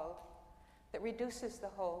 so-called, that reduces the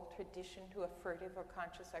whole tradition to a furtive or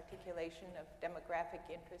conscious articulation of demographic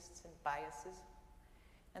interests and biases.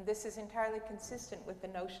 And this is entirely consistent with the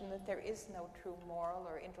notion that there is no true moral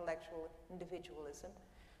or intellectual individualism,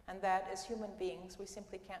 and that as human beings we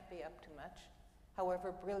simply can't be up to much,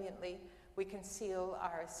 however brilliantly we conceal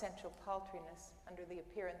our essential paltriness under the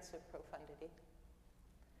appearance of profundity.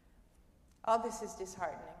 All this is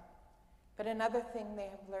disheartening, but another thing they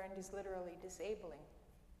have learned is literally disabling.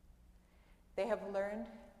 They have learned,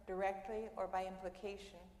 directly or by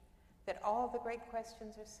implication, that all the great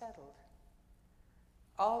questions are settled.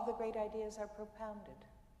 All the great ideas are propounded,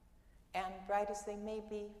 and bright as they may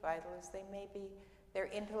be, vital as they may be, their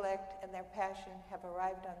intellect and their passion have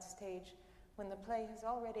arrived on stage when the play has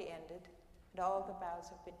already ended and all the bows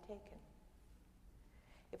have been taken.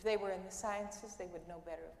 If they were in the sciences, they would know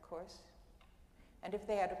better, of course. And if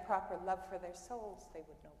they had a proper love for their souls, they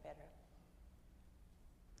would know better.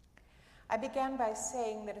 I began by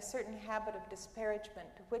saying that a certain habit of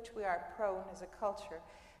disparagement to which we are prone as a culture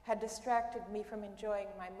had distracted me from enjoying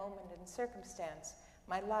my moment and circumstance,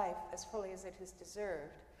 my life as fully as it has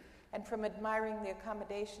deserved, and from admiring the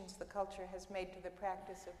accommodations the culture has made to the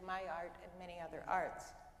practice of my art and many other arts.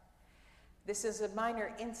 This is a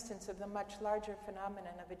minor instance of the much larger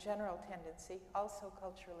phenomenon of a general tendency, also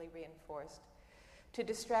culturally reinforced, to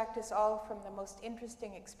distract us all from the most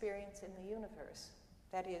interesting experience in the universe,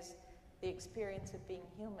 that is, the experience of being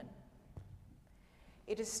human.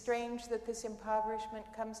 It is strange that this impoverishment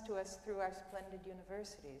comes to us through our splendid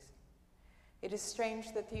universities. It is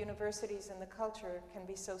strange that the universities and the culture can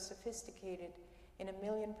be so sophisticated in a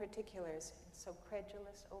million particulars and so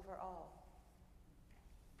credulous over all.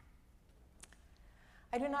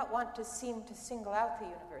 I do not want to seem to single out the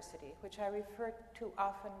university, which I refer to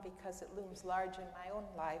often because it looms large in my own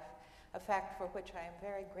life, a fact for which I am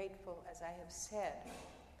very grateful, as I have said.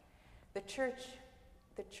 The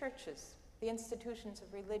churches, the institutions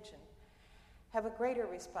of religion, have a greater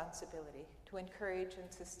responsibility to encourage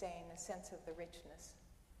and sustain a sense of the richness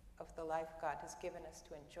of the life God has given us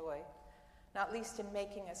to enjoy, not least in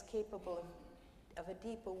making us capable of a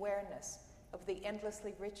deep awareness of the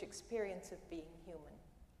endlessly rich experience of being human.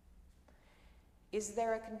 Is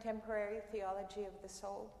there a contemporary theology of the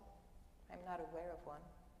soul? I'm not aware of one.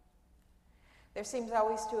 There seems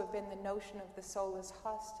always to have been the notion of the soul as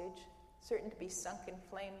hostage, certain to be sunk in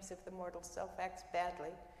flames if the mortal self acts badly,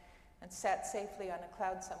 and sat safely on a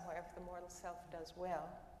cloud somewhere if the mortal self does well.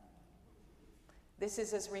 This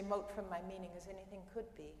is as remote from my meaning as anything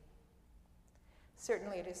could be.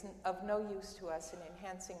 Certainly it is of no use to us in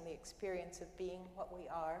enhancing the experience of being what we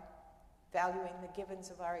are, valuing the givens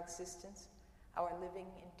of our existence, our living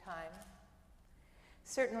in time.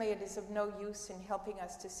 Certainly it is of no use in helping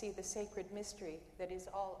us to see the sacred mystery that is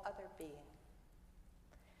all other being.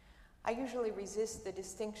 I usually resist the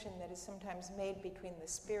distinction that is sometimes made between the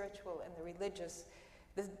spiritual and the religious.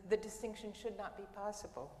 The distinction should not be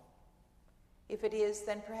possible. If it is,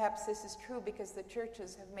 then perhaps this is true because the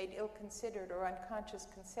churches have made ill-considered or unconscious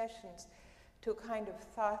concessions to a kind of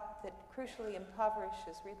thought that crucially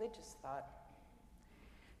impoverishes religious thought.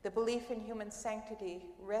 The belief in human sanctity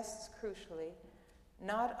rests crucially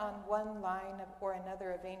not on one line or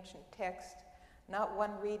another of ancient text, not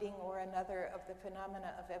one reading or another of the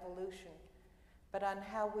phenomena of evolution, but on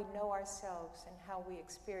how we know ourselves and how we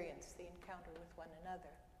experience the encounter with one another.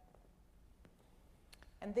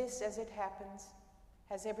 And this, as it happens,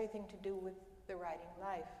 has everything to do with the writing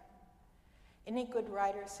life. Any good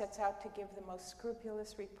writer sets out to give the most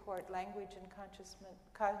scrupulous report language and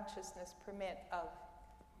consciousness permit of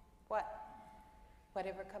what?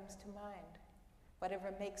 Whatever comes to mind,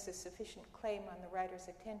 whatever makes a sufficient claim on the writer's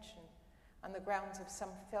attention, on the grounds of some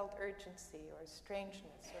felt urgency or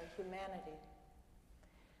strangeness or humanity.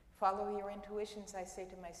 Follow your intuitions, I say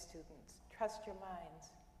to my students. Trust your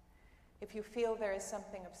minds. If you feel there is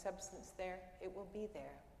something of substance there, it will be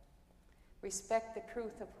there. Respect the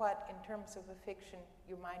truth of what, in terms of a fiction,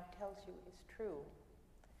 your mind tells you is true.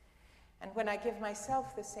 And when I give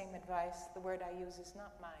myself the same advice, the word I use is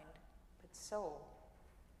not mind, but soul.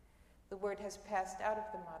 The word has passed out of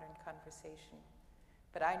the modern conversation,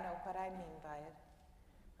 but I know what I mean by it.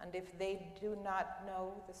 And if they do not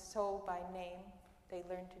know the soul by name, they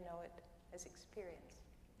learn to know it as experience.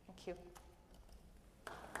 Thank you.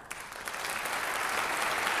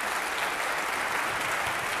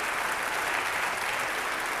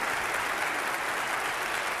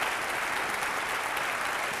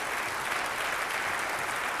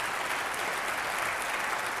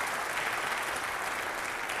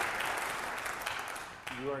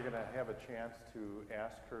 You are going to have a chance to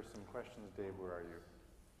ask her some questions. Dave, where are you?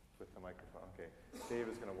 With the microphone. Okay. Dave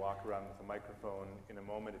is going to walk around with the microphone in a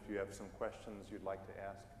moment. If you have some questions you'd like to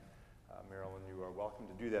ask Marilyn, you are welcome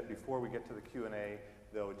to do that. Before we get to the Q&A,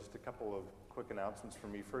 though, just a couple of quick announcements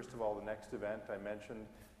from me. First of all, the next event, I mentioned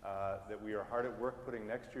that we are hard at work putting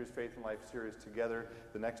next year's Faith and Life series together.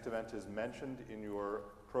 The next event is mentioned in your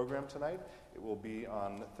program tonight. It will be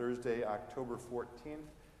on Thursday, October 14th.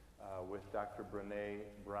 With Dr. Brené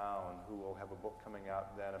Brown, who will have a book coming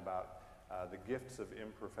out then about the gifts of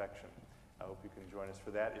imperfection. I hope you can join us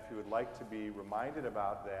for that. If you would like to be reminded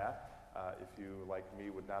about that, if you, like me,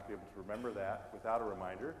 would not be able to remember that without a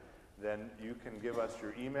reminder, then you can give us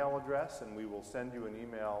your email address and we will send you an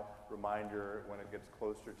email reminder when it gets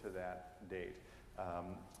closer to that date.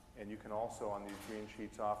 And you can also, on these green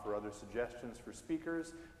sheets, offer other suggestions for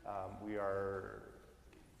speakers. We are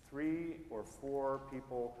 3 or 4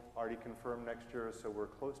 people already confirmed next year, so we're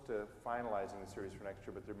close to finalizing the series for next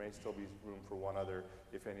year, but there may still be room for one other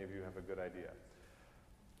if any of you have a good idea.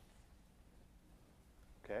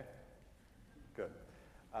 Okay? Good.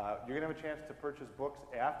 You're going to have a chance to purchase books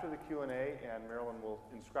after the Q&A, and Marilyn will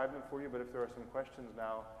inscribe them for you, but if there are some questions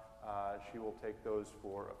now, she will take those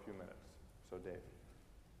for a few minutes. So, Dave.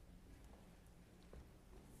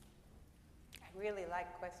 I really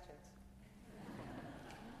like questions.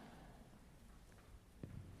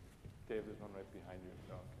 Dave, there's one right behind you.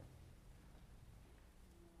 Oh, okay.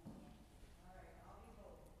 All right, I'll be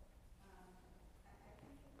bold. I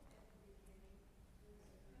think at the beginning,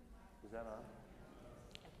 Is that on?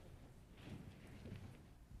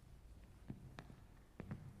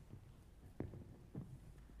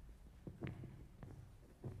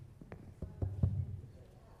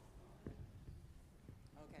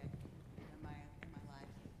 Okay. Am I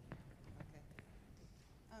live?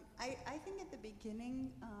 Okay. I think at the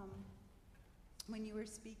beginning, when you were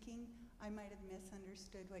speaking, I might have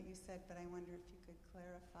misunderstood what you said, but I wonder if you could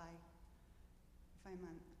clarify if I'm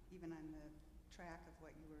even on the track of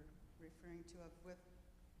what you were referring to,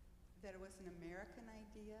 that it was an American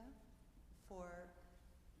idea for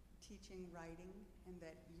teaching writing and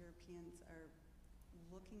that Europeans are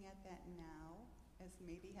looking at that now as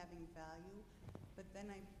maybe having value. But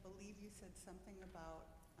then I believe you said something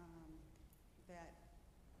about that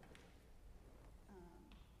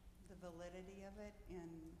the validity of it in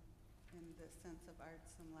the sense of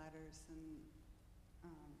arts and letters and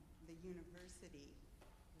the university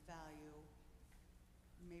value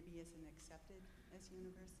maybe isn't accepted as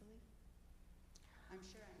universally. I'm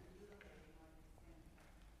sure I'm mutilating what you're saying.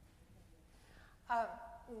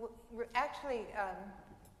 Actually,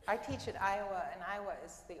 I teach at Iowa, and Iowa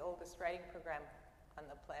is the oldest writing program on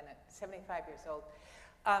the planet, 75 years old.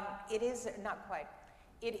 It is, not quite.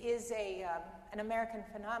 It is an American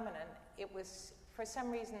phenomenon. It was, for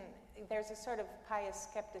some reason, there's a sort of pious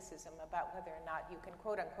skepticism about whether or not you can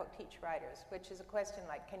quote-unquote teach writers, which is a question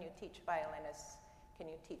like, can you teach violinists? Can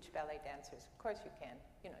you teach ballet dancers? Of course you can.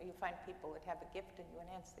 You know, you find people that have a gift and you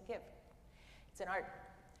enhance the gift. It's an art.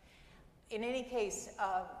 In any case,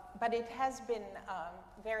 but it has been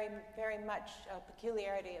very, very much a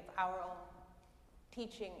peculiarity of our own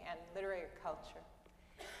teaching and literary culture.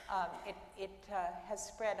 It has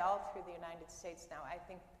spread all through the United States now. I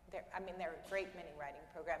think there are a great many writing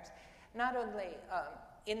programs, not only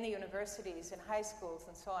in the universities and high schools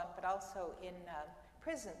and so on, but also in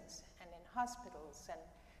prisons and in hospitals and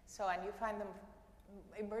so on. You find them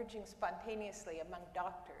emerging spontaneously among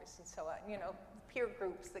doctors and so on, you know, peer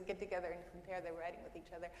groups that get together and compare their writing with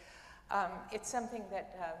each other. It's something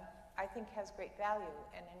that I think has great value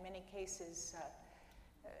and in many cases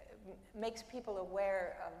makes people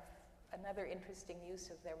aware of another interesting use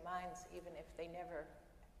of their minds, even if they never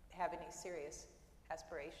have any serious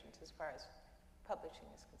aspirations as far as publishing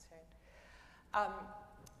is concerned.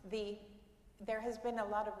 There has been a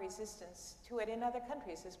lot of resistance to it in other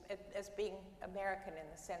countries as being American in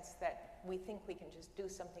the sense that we think we can just do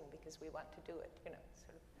something because we want to do it, you know,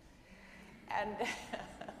 sort of.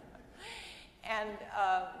 And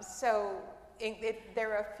so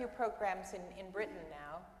there are a few programs in Britain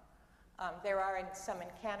now. There are some in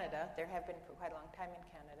Canada. There have been for quite a long time in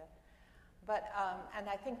Canada. But, and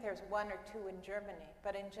I think there's one or two in Germany.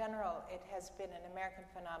 But in general, it has been an American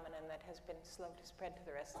phenomenon that has been slow to spread to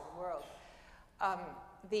the rest of the world.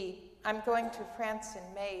 I'm going to France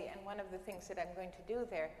in May, and one of the things that I'm going to do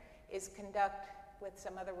there is conduct with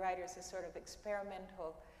some other writers a sort of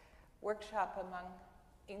experimental workshop among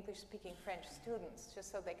English-speaking French students,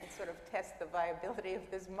 just so they can sort of test the viability of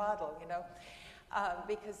this model, you know,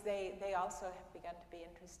 because they also have begun to be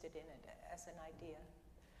interested in it as an idea.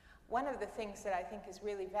 One of the things that I think is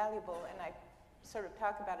really valuable, and I sort of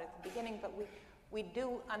talk about it at the beginning, but we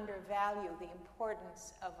do undervalue the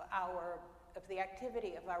importance of the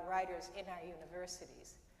activity of our writers in our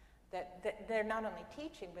universities. That they're not only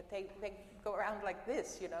teaching, but they go around like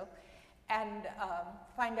this, you know, and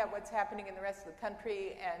find out what's happening in the rest of the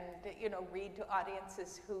country and, you know, read to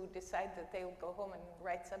audiences who decide that they'll go home and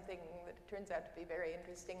write something that turns out to be very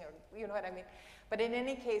interesting, or you know what I mean. But in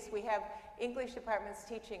any case, we have English departments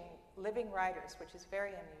teaching living writers, which is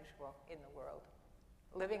very unusual in the world.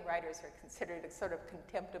 Living writers are considered a sort of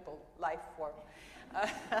contemptible life form.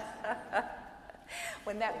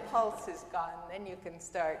 When that pulse is gone, then you can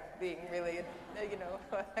start being really, you know,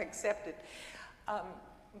 accepted.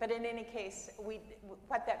 But in any case,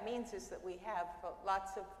 what that means is that we have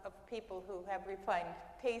lots of people who have refined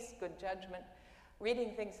taste, good judgment,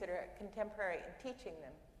 reading things that are contemporary and teaching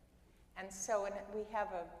them. And so we have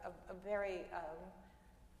a very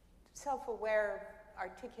self-aware,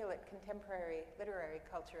 articulate contemporary literary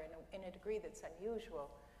culture in a degree that's unusual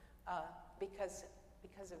because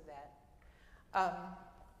of that.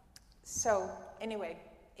 So anyway,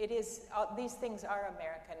 it is these things are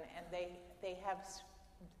American, and they have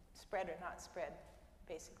spread or not spread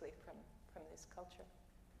basically from this culture.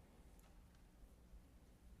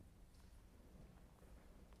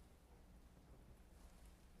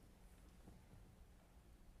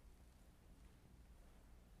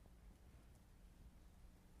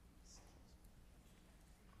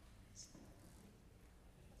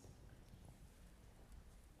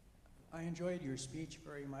 I enjoyed your speech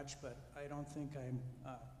very much, but I don't think I'm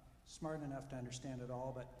smart enough to understand it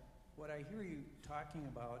all. But what I hear you talking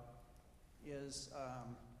about is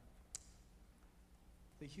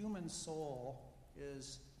the human soul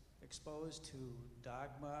is exposed to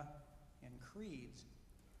dogma and creeds,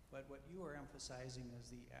 but what you are emphasizing is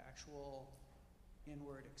the actual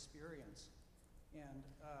inward experience. And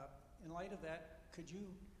in light of that, could you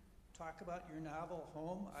talk about your novel,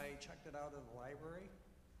 Home? I checked it out at the library,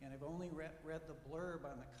 and I've only read the blurb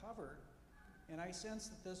on the cover, and I sense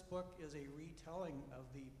that this book is a retelling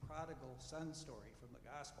of the prodigal son story from the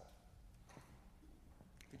gospel.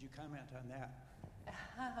 Could you comment on that?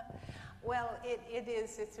 Well, it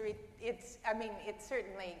is. I mean, it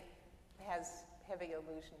certainly has heavy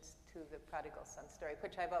allusions to the prodigal son story,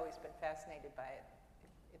 which I've always been fascinated by.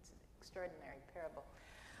 It's an extraordinary parable.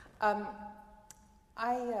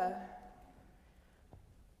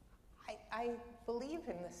 I believe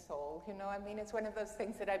in the soul, you know. I mean, it's one of those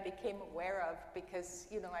things that I became aware of because,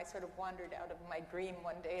 you know, I sort of wandered out of my dream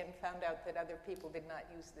one day and found out that other people did not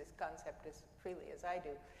use this concept as freely as I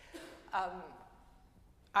do.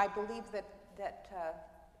 I believe that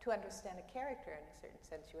to understand a character in a certain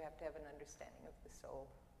sense, you have to have an understanding of the soul,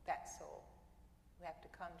 that soul, We have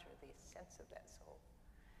to conjure the sense of that soul.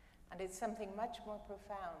 And it's something much more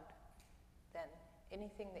profound than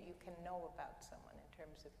anything that you can know about someone in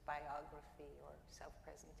terms of biography or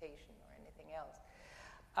self-presentation or anything else.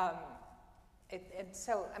 And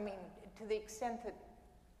so, I mean, to the extent that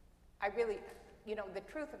I really, the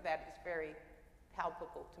truth of that is very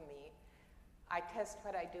palpable to me. I test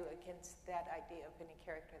what I do against that idea of any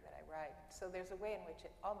character that I write. So there's a way in which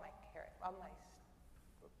all my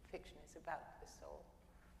fiction is about the soul.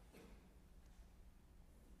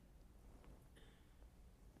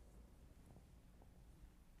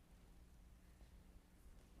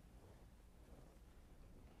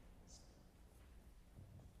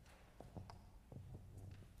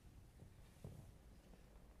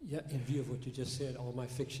 Yeah, in view of what you just said, all my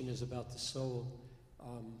fiction is about the soul.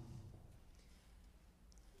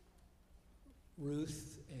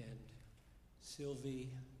 Ruth and Sylvie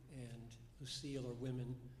and Lucille are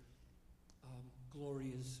women.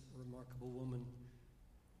 Gloria is a remarkable woman.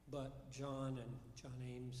 But John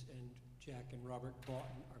Ames and Jack and Robert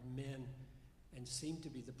Boughton are men and seem to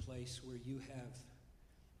be the place where you have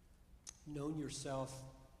known yourself,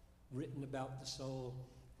 written about the soul,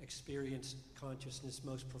 experienced consciousness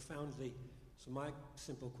most profoundly. So my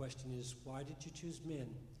simple question is, why did you choose men?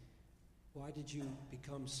 Why did you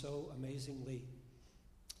become so amazingly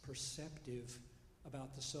perceptive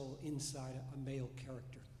about the soul inside a male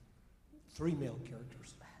character? 3 male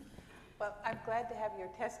characters. Well, I'm glad to have your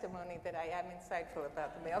testimony that I am insightful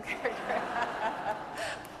about the male character.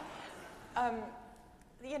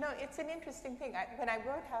 It's an interesting thing. When I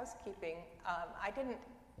wrote Housekeeping, I didn't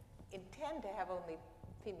intend to have only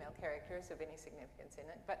female characters of any significance in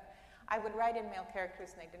it, but I would write in male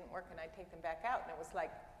characters and they didn't work and I'd take them back out, and it was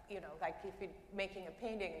like if you're making a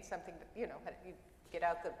painting and something, you get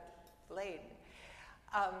out the blade.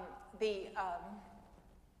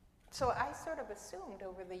 So I sort of assumed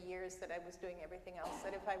over the years that I was doing everything else,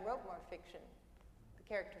 that if I wrote more fiction, the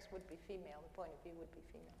characters would be female, the point of view would be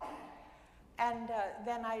female. And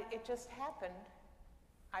then it just happened.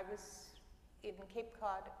 I was in Cape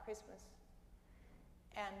Cod at Christmas,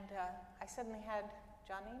 and I suddenly had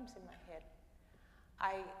John Ames in my head.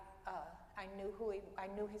 I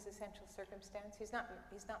knew his essential circumstance. He's not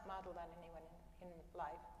modeled on anyone in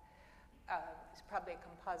life. He's probably a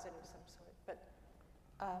composite of some sort. But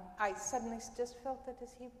I suddenly just felt that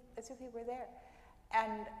as if he were there,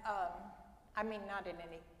 and I mean not in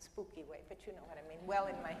any spooky way, but you know what I mean. Well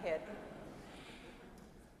in my head.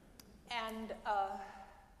 And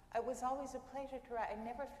it was always a pleasure to write. I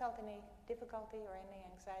never felt any difficulty or any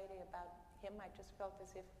anxiety about him. I just felt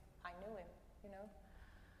as if I knew him,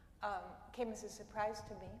 Came as a surprise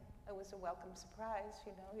to me. It was a welcome surprise,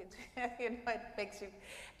 It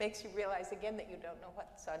makes you realize again that you don't know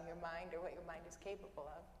what's on your mind or what your mind is capable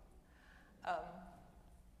of.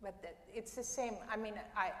 But it's the same. I mean,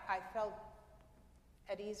 I felt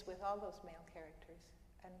at ease with all those male characters,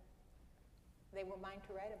 and they were mine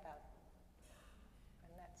to write about.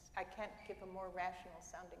 I can't give a more rational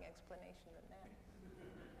sounding explanation than that.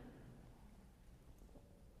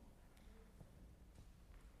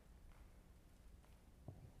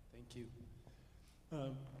 Thank you.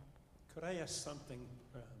 Could I ask something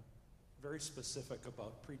very specific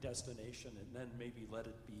about predestination, and then maybe let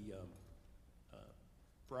it be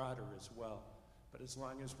broader as well? But as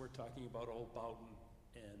long as we're talking about old Boughton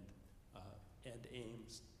and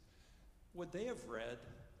Ames, would they have read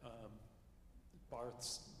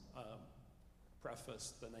Barth's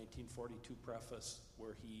preface, the 1942 preface,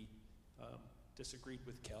 where he disagreed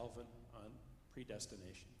with Calvin on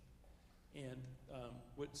predestination? And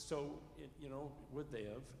would they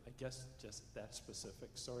have? I guess just that specific.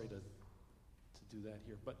 Sorry to do that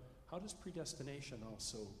here, but how does predestination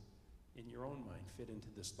also, in your own mind, fit into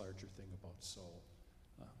this larger thing about soul?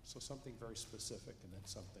 So something very specific and then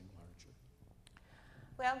something larger.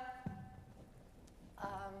 Well,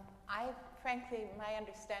 frankly, my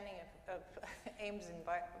understanding of Ames and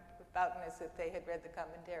Boughton is that they had read the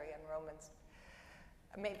commentary on Romans.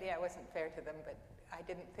 Maybe I wasn't fair to them, but I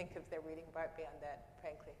didn't think of their reading Barth beyond that,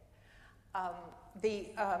 frankly.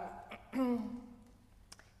 The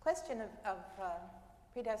question of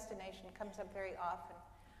predestination comes up very often.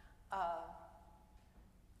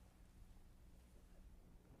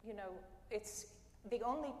 It's the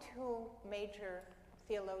only 2 major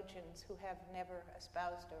theologians who have never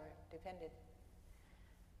espoused or defended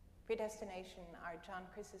predestination are John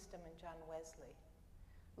Chrysostom and John Wesley.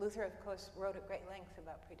 Luther, of course, wrote at great length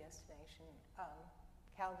about predestination.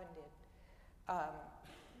 Calvin did.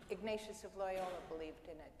 Ignatius of Loyola believed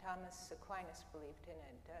in it. Thomas Aquinas believed in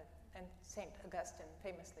it. And St. Augustine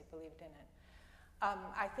famously believed in it.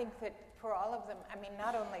 I think that for all of them,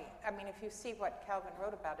 if you see what Calvin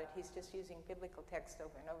wrote about it, he's just using biblical texts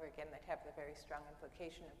over and over again that have the very strong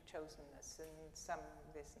implication of chosenness and some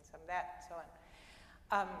this and some that and so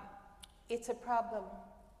on. It's a problem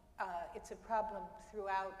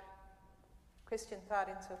throughout Christian thought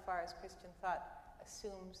insofar as Christian thought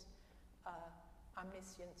assumes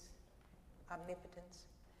omniscience, omnipotence.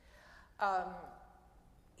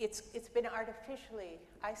 It's been artificially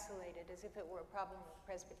isolated as if it were a problem of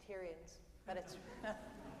Presbyterians, but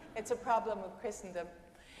it's a problem of Christendom.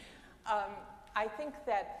 I think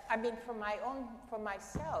that, for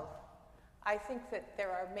myself, I think that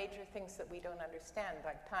there are major things that we don't understand,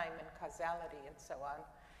 like time and causality and so on.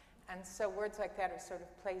 And so words like that are sort of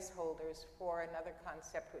placeholders for another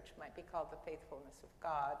concept which might be called the faithfulness of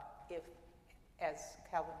God, if, as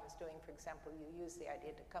Calvin was doing, for example, you use the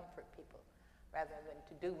idea to comfort people rather than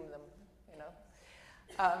to doom them,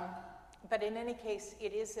 But in any case,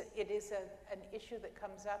 it is an issue that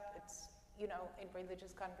comes up. It's, in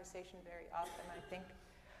religious conversation very often, I think,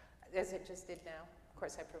 as it just did now. Of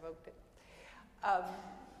course, I provoked it.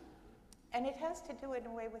 And it has to do in a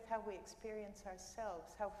way with how we experience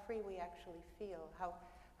ourselves, how free we actually feel,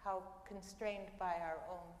 how constrained by our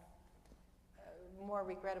own more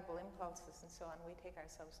regrettable impulses and so on we take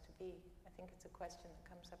ourselves to be. I think it's a question that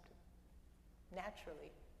comes up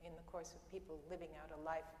naturally in the course of people living out a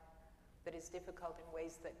life that is difficult in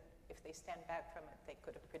ways that, if they stand back from it, they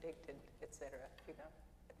could have predicted, etc.,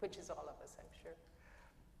 which is all of us, I'm sure.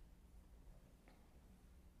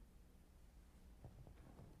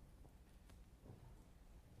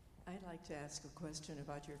 I'd like to ask a question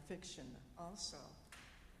about your fiction also.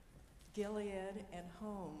 Gilead and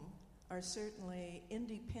Home are certainly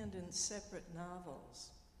independent, separate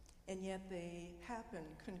novels, and yet they happen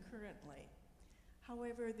concurrently.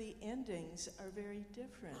 However, the endings are very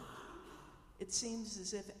different. It seems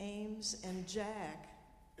as if Ames and Jack,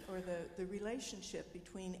 or the relationship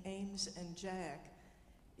between Ames and Jack,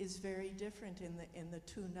 is very different in the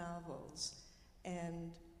two novels.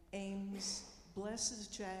 And Ames blesses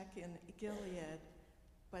Jack in Gilead,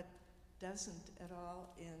 but doesn't at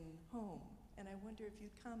all in Home. And I wonder if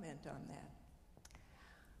you'd comment on that.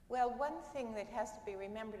 Well, one thing that has to be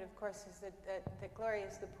remembered, of course, is that Gloria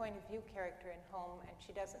is the point of view character in Home, and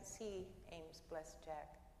she doesn't see Ames bless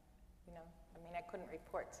Jack. I couldn't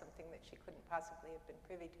report something that she couldn't possibly have been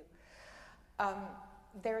privy to.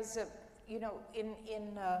 There's in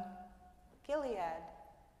Gilead,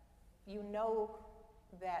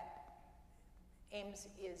 that Ames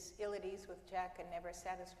is ill at ease with Jack and never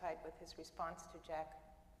satisfied with his response to Jack.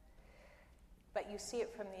 But you see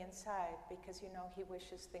it from the inside because he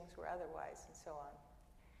wishes things were otherwise and so on.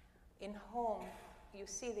 In Home, you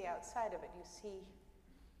see the outside of it. You see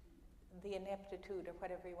the ineptitude, or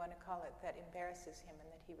whatever you want to call it, that embarrasses him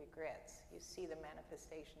and that he regrets. You see the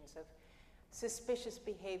manifestations of suspicious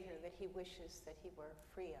behavior that he wishes that he were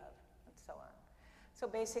free of, and so on. So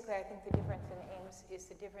basically, I think the difference in Ames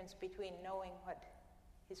is the difference between knowing what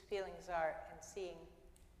his feelings are and seeing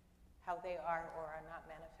how they are or are not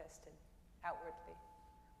manifested outwardly.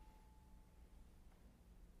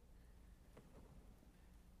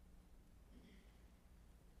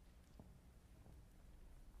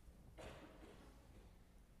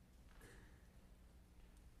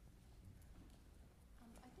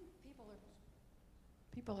 I think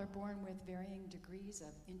people are born with varying degrees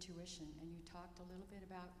of intuition, and you talked a little bit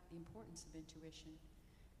about the importance of intuition.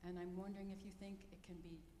 And I'm wondering if you think it can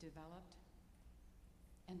be developed,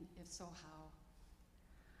 and if so, how?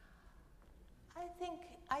 I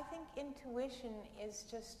think intuition is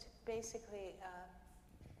just basically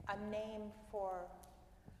a name for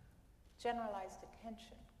generalized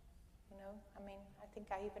attention. I think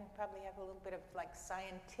I even probably have a little bit of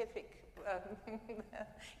scientific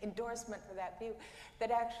endorsement for that view.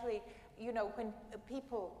 That actually, when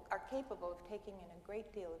people are capable of taking in a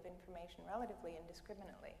great deal of information relatively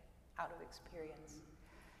indiscriminately out of experience,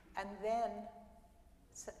 and then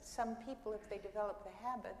some people, if they develop the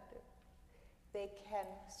habit, they can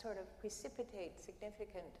sort of precipitate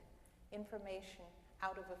significant information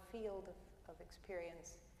out of a field of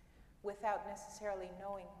experience without necessarily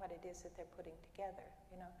knowing what it is that they're putting together,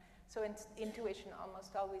 So intuition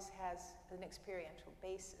almost always has an experiential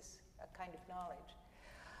basis, a kind of knowledge.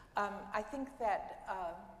 I think that,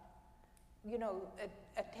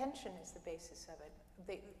 attention is the basis of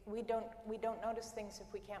it. We don't notice things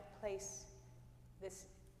if we can't place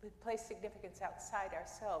significance outside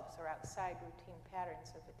ourselves or outside routine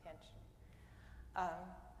patterns of attention.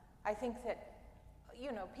 I think that,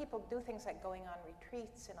 people do things like going on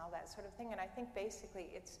retreats and all that sort of thing, and I think basically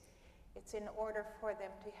it's in order for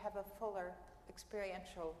them to have a fuller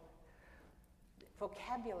experiential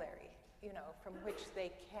vocabulary, from which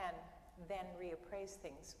they can then reappraise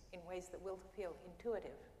things in ways that will feel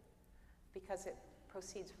intuitive because it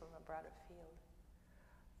proceeds from a broader field.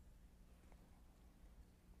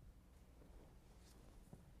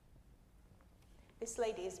 This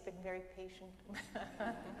lady has been very patient.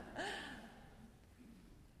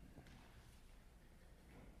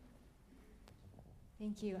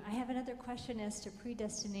 Thank you. I have another question as to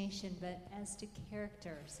predestination, but as to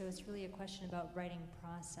character. So it's really a question about writing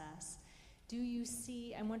process. Do you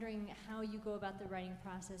see, I'm wondering how you go about the writing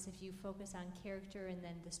process, if you focus on character and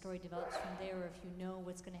then the story develops from there, or if you know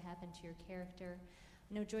what's going to happen to your character.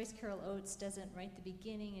 I know Joyce Carol Oates doesn't write the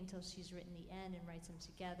beginning until she's written the end and writes them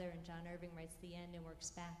together, and John Irving writes the end and works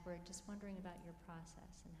backward. Just wondering about your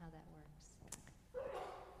process and how that works.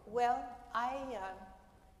 Well,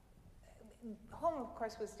 Home, of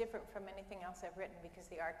course, was different from anything else I've written because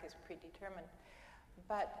the arc is predetermined.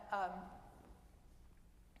 But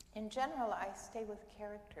in general, I stay with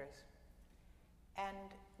characters.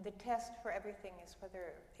 And the test for everything is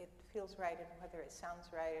whether it feels right and whether it sounds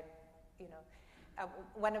right. And,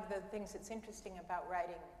 one of the things that's interesting about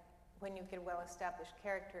writing when you get a well-established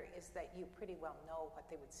character is that you pretty well know what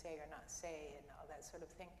they would say or not say and all that sort of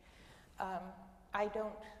thing.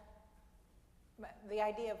 The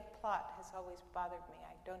idea of plot has always bothered me.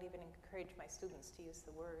 I don't even encourage my students to use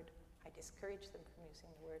the word. I discourage them from using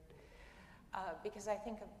the word. Because I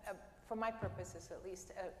think, for my purposes at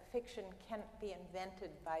least, fiction can't be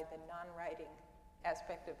invented by the non-writing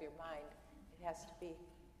aspect of your mind. It has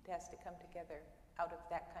to come together out of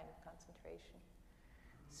that kind of concentration.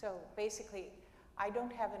 So basically, I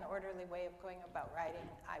don't have an orderly way of going about writing.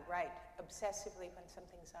 I write obsessively when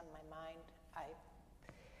something's on my mind. I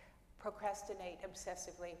procrastinate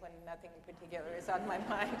obsessively when nothing in particular is on my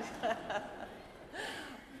mind.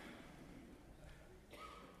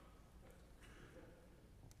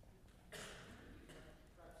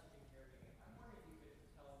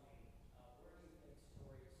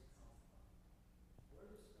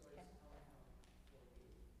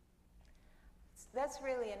 That's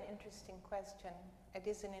really an interesting question. It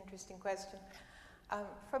is an interesting question.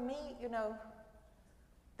 For me,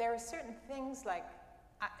 there are certain things like,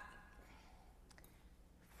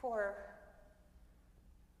 for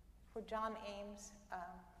John Ames,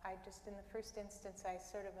 in the first instance, I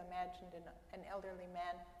sort of imagined an elderly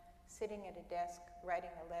man sitting at a desk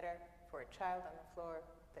writing a letter for a child on the floor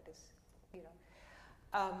that is,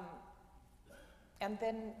 and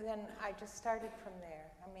then I just started from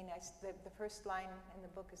there. I mean, the first line in the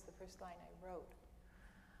book is the first line I wrote.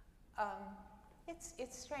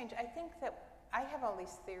 It's strange. I think that I have all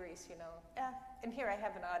these theories, and here I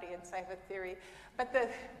have an audience, I have a theory.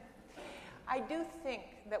 But I do think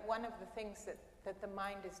that one of the things that the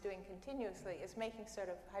mind is doing continuously is making sort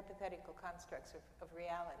of hypothetical constructs of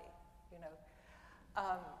reality,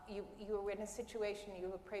 You were in a situation,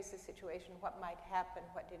 you appraise the situation, what might happen,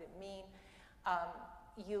 what did it mean?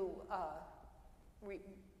 You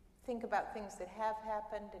think about things that have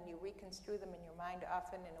happened and you reconstrue them in your mind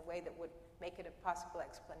often in a way that would make it a possible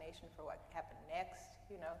explanation for what happened next,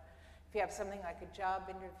 If you have something like a job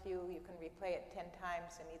interview, you can replay it 10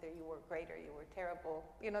 times and either you were great or you were terrible,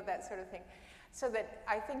 that sort of thing. So that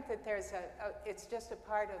I think that it's just a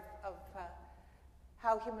part of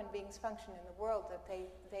how human beings function in the world, that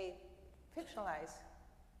they fictionalize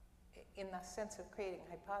in the sense of creating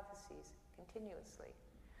hypotheses continuously.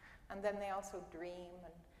 And then they also dream.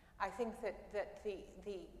 And I think that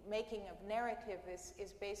the making of narrative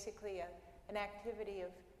is basically an activity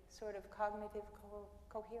of sort of cognitive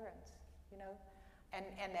coherence,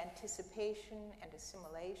 and anticipation and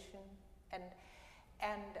assimilation. And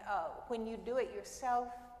when you do it yourself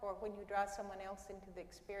or when you draw someone else into the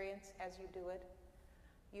experience as you do it,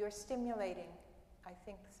 you're stimulating, I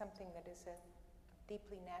think, something that is a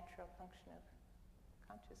deeply natural function of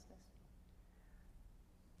consciousness.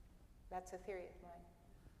 That's a theory of mine.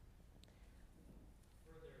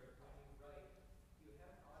 Further, when you write, do you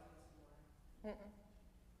have an audience in mind?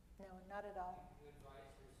 No, not at all. Do you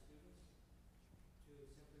advise your students to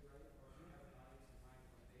simply write, or do you have an audience in mind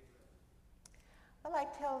when they write? Well, I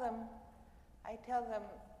tell them,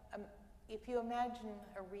 if you imagine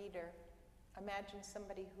a reader, imagine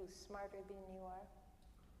somebody who's smarter than you are,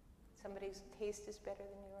 somebody whose taste is better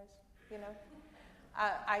than yours,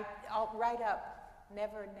 I'll write up,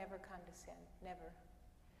 never condescend, never.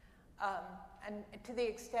 And to the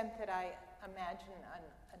extent that I imagine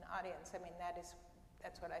an audience, I mean,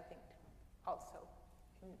 that's what I think also,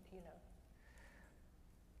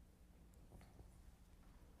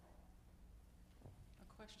 A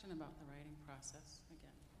question about the writing process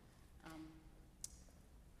again.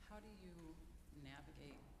 how do you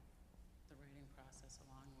navigate the writing process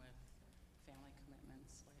along with family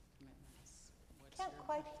commitments, life commitments? What's Can't your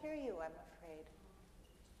quite method? hear you, I'm afraid.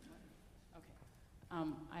 Okay.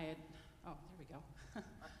 There we go.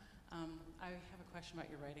 I have a question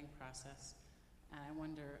about your writing process, and I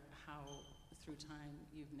wonder how, through time,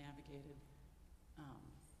 you've navigated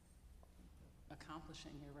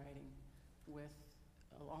accomplishing your writing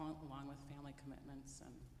along with family commitments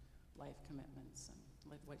and life commitments, and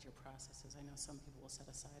what your process is. I know some people will set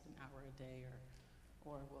aside an hour a day,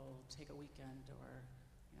 or will take a weekend, or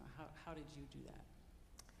how did you do that?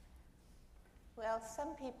 Well,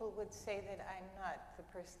 some people would say that I'm not the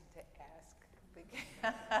person to ask.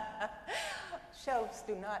 Shelves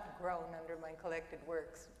do not groan under my collected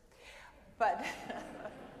works. But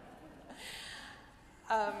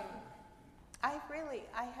I have really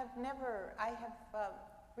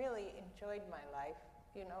enjoyed my life.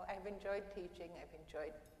 I've enjoyed teaching. I've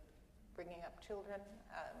enjoyed bringing up children.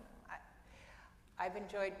 I've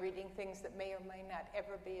enjoyed reading things that may or may not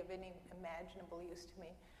ever be of any imaginable use to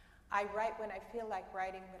me. I write when I feel like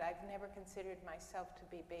writing, but I've never considered myself to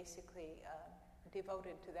be basically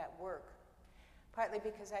devoted to that work. Partly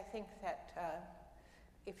because I think that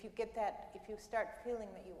if you start feeling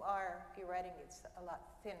that your writing gets a lot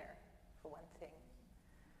thinner, for one thing.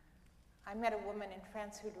 I met a woman in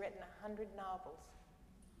France who'd written 100 novels.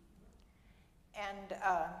 And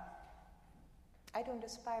I don't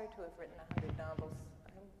aspire to have written 100 novels.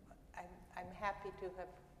 I'm happy to have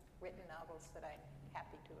written novels that I'm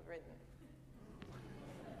happy to have written.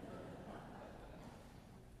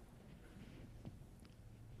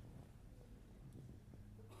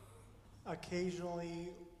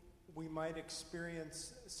 Occasionally, we might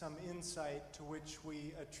experience some insight to which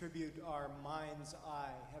we attribute our mind's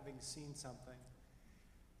eye, having seen something.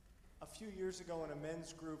 A few years ago in a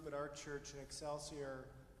men's group at our church in Excelsior,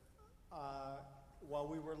 while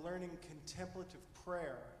we were learning contemplative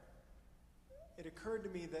prayer, it occurred to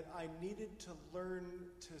me that I needed to learn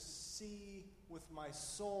to see with my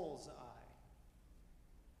soul's eye.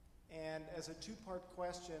 And as a two-part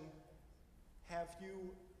question, have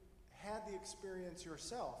you had the experience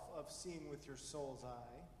yourself of seeing with your soul's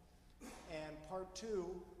eye? And part two,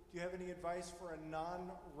 do you have any advice for a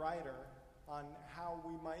non-writer on how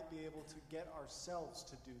we might be able to get ourselves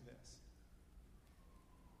to do this?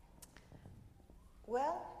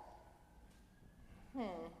 Well,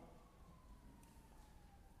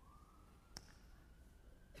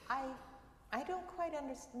 I don't quite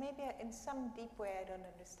understand. Maybe in some deep way I don't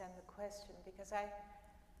understand the question, because I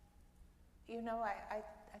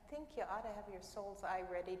think you ought to have your soul's eye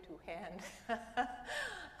ready to hand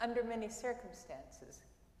under many circumstances,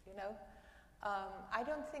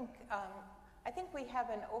 I think we have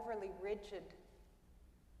an overly rigid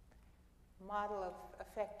model of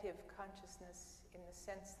effective consciousness in the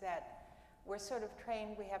sense that we're sort of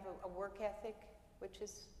trained, we have a work ethic, which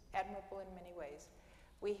is admirable in many ways.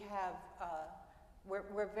 We have,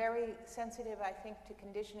 we're very sensitive, I think, to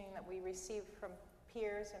conditioning that we receive from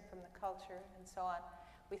peers and from the culture and so on.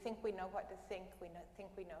 We think we know what to think, think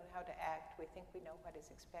we know how to act, we think we know what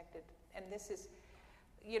is expected. And this is,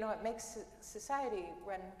 it makes society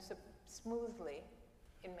run smoothly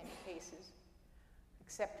in many cases,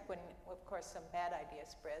 except when, of course, some bad idea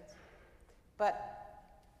spreads. But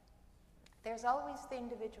there's always the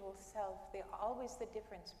individual self, always the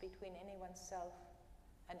difference between anyone's self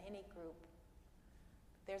and any group.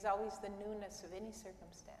 There's always the newness of any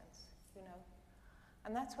circumstance,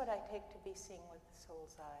 And that's what I take to be seeing with the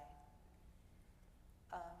soul's eye.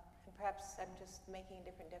 And perhaps I'm just making a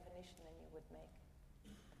different definition than you would make.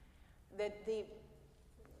 That the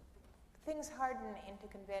things harden into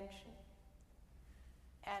convention.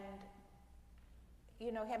 And,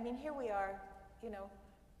 here we are,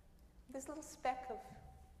 this little speck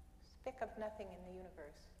of nothing in the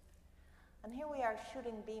universe. And here we are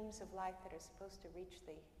shooting beams of light that are supposed to reach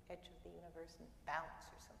the edge of the universe and bounce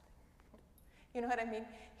or something. You know what I mean?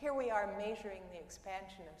 Here we are measuring the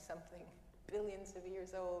expansion of something billions of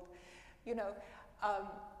years old.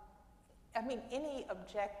 Any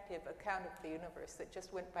objective account of the universe that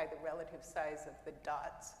just went by the relative size of the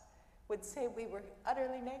dots would say we were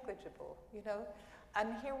utterly negligible,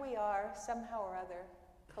 And here we are, somehow or other,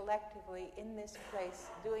 collectively in this place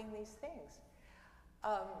doing these things.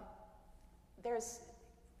 There's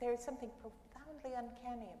something profoundly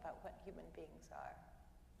uncanny about what human beings are.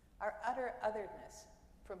 Our utter otherness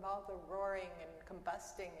from all the roaring and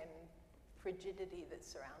combusting and frigidity that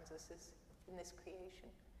surrounds us in this creation.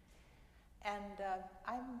 And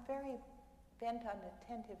I'm very bent on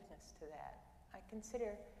attentiveness to that. I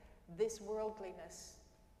consider this worldliness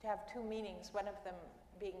to have two meanings, one of them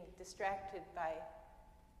being distracted by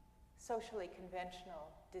socially conventional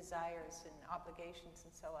desires and obligations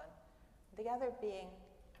and so on, the other being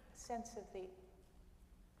a sense of the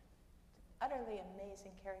utterly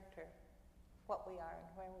amazing character, what we are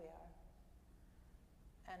and where we are.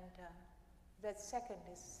 And that second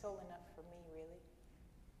is soul enough for me, really.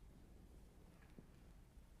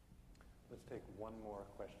 Let's take one more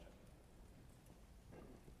question.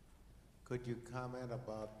 Could you comment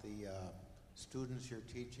about the students you're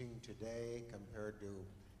teaching today compared to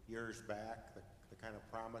years back, the kind of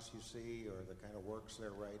promise you see or the kind of works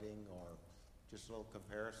they're writing, or just a little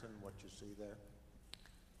comparison, what you see there?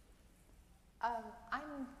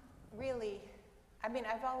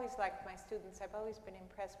 I've always liked my students. I've always been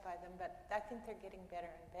impressed by them, but I think they're getting better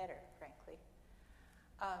and better, frankly.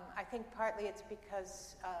 I think partly it's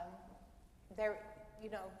because they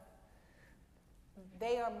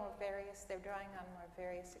are more various. They're drawing on more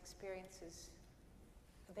various experiences.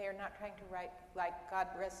 They are not trying to write like, God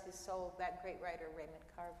rest his soul, that great writer Raymond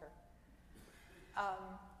Carver.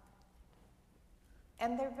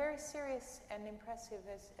 And they're very serious and impressive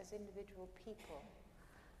as individual people.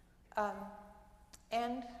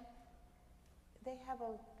 And they have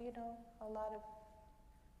a lot of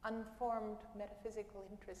unformed metaphysical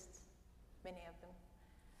interests, many of them.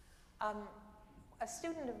 A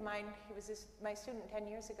student of mine, my student 10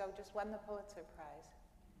 years ago, just won the Pulitzer Prize.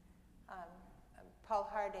 Paul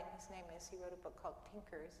Harding, his name is. He wrote a book called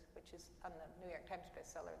Tinkers, which is on the New York Times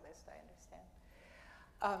bestseller list, I understand.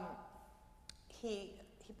 He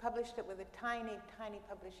published it with a tiny, tiny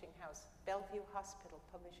publishing house, Bellevue Hospital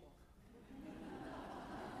Publishing.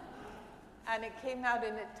 And it came out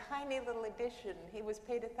in a tiny little edition. He was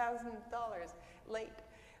paid $1,000 late.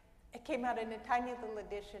 It came out in a tiny little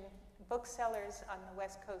edition. Booksellers on the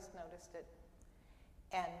West Coast noticed it.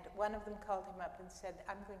 And one of them called him up and said,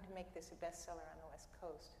 I'm going to make this a bestseller on the West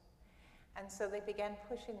Coast. And so they began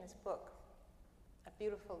pushing this book, a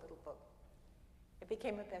beautiful little book. It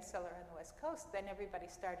became a bestseller on the West Coast. Then everybody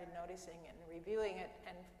started noticing and reviewing it,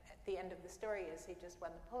 and at the end of the story is he just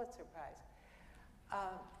won the Pulitzer Prize.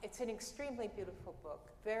 It's an extremely beautiful book,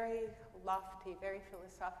 very lofty, very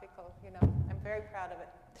philosophical. I'm very proud of it.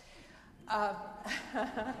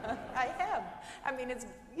 I am. It's,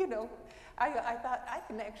 I thought I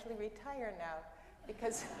can actually retire now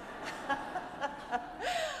because,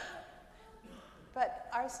 but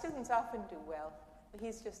our students often do well.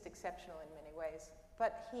 He's just exceptional in many ways.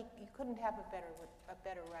 But you couldn't have a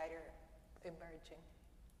better writer emerging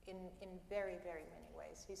in very, very many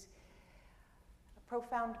ways. He's a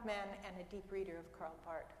profound man and a deep reader of Karl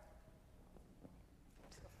Barth.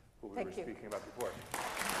 Who we were speaking about before.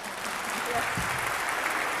 Yes.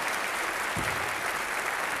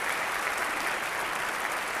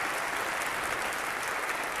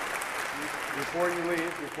 Before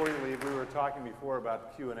you leave, we were talking before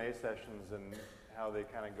about Q&A sessions and how they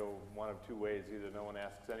kind of go one of two ways. Either no one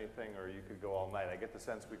asks anything or you could go all night. I get the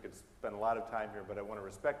sense we could spend a lot of time here, but I want to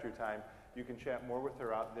respect your time. You can chat more with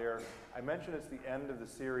her out there. I mentioned it's the end of the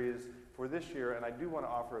series for this year, and I do want to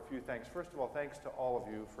offer a few thanks. First of all, thanks to all of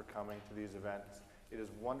you for coming to these events. It is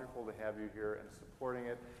wonderful to have you here and supporting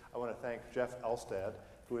it. I want to thank Jeff Elstad,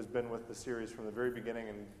 who has been with the series from the very beginning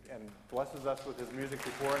and blesses us with his music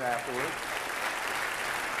before and afterwards.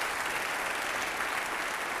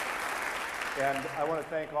 And I want to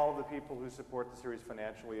thank all of the people who support the series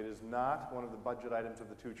financially. It is not one of the budget items of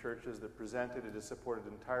the two churches that presented. It is supported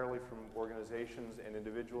entirely from organizations and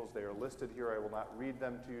individuals. They are listed here. I will not read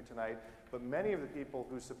them to you tonight. But many of the people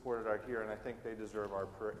who supported are here, and I think they deserve our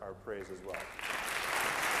praise as well.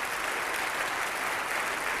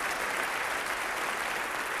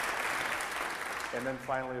 And then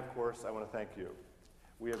finally, of course, I want to thank you.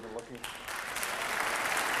 We have been looking...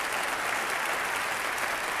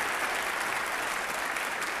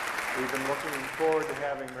 We've been looking forward to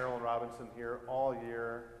having Marilynne Robinson here all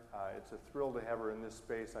year. It's a thrill to have her in this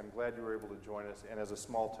space. I'm glad you were able to join us. And as a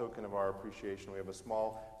small token of our appreciation, we have a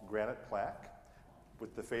small granite plaque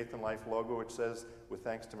with the Faith and Life logo, which says, with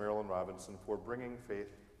thanks to Marilynne Robinson for bringing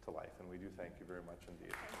faith to life. And we do thank you very much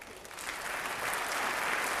indeed.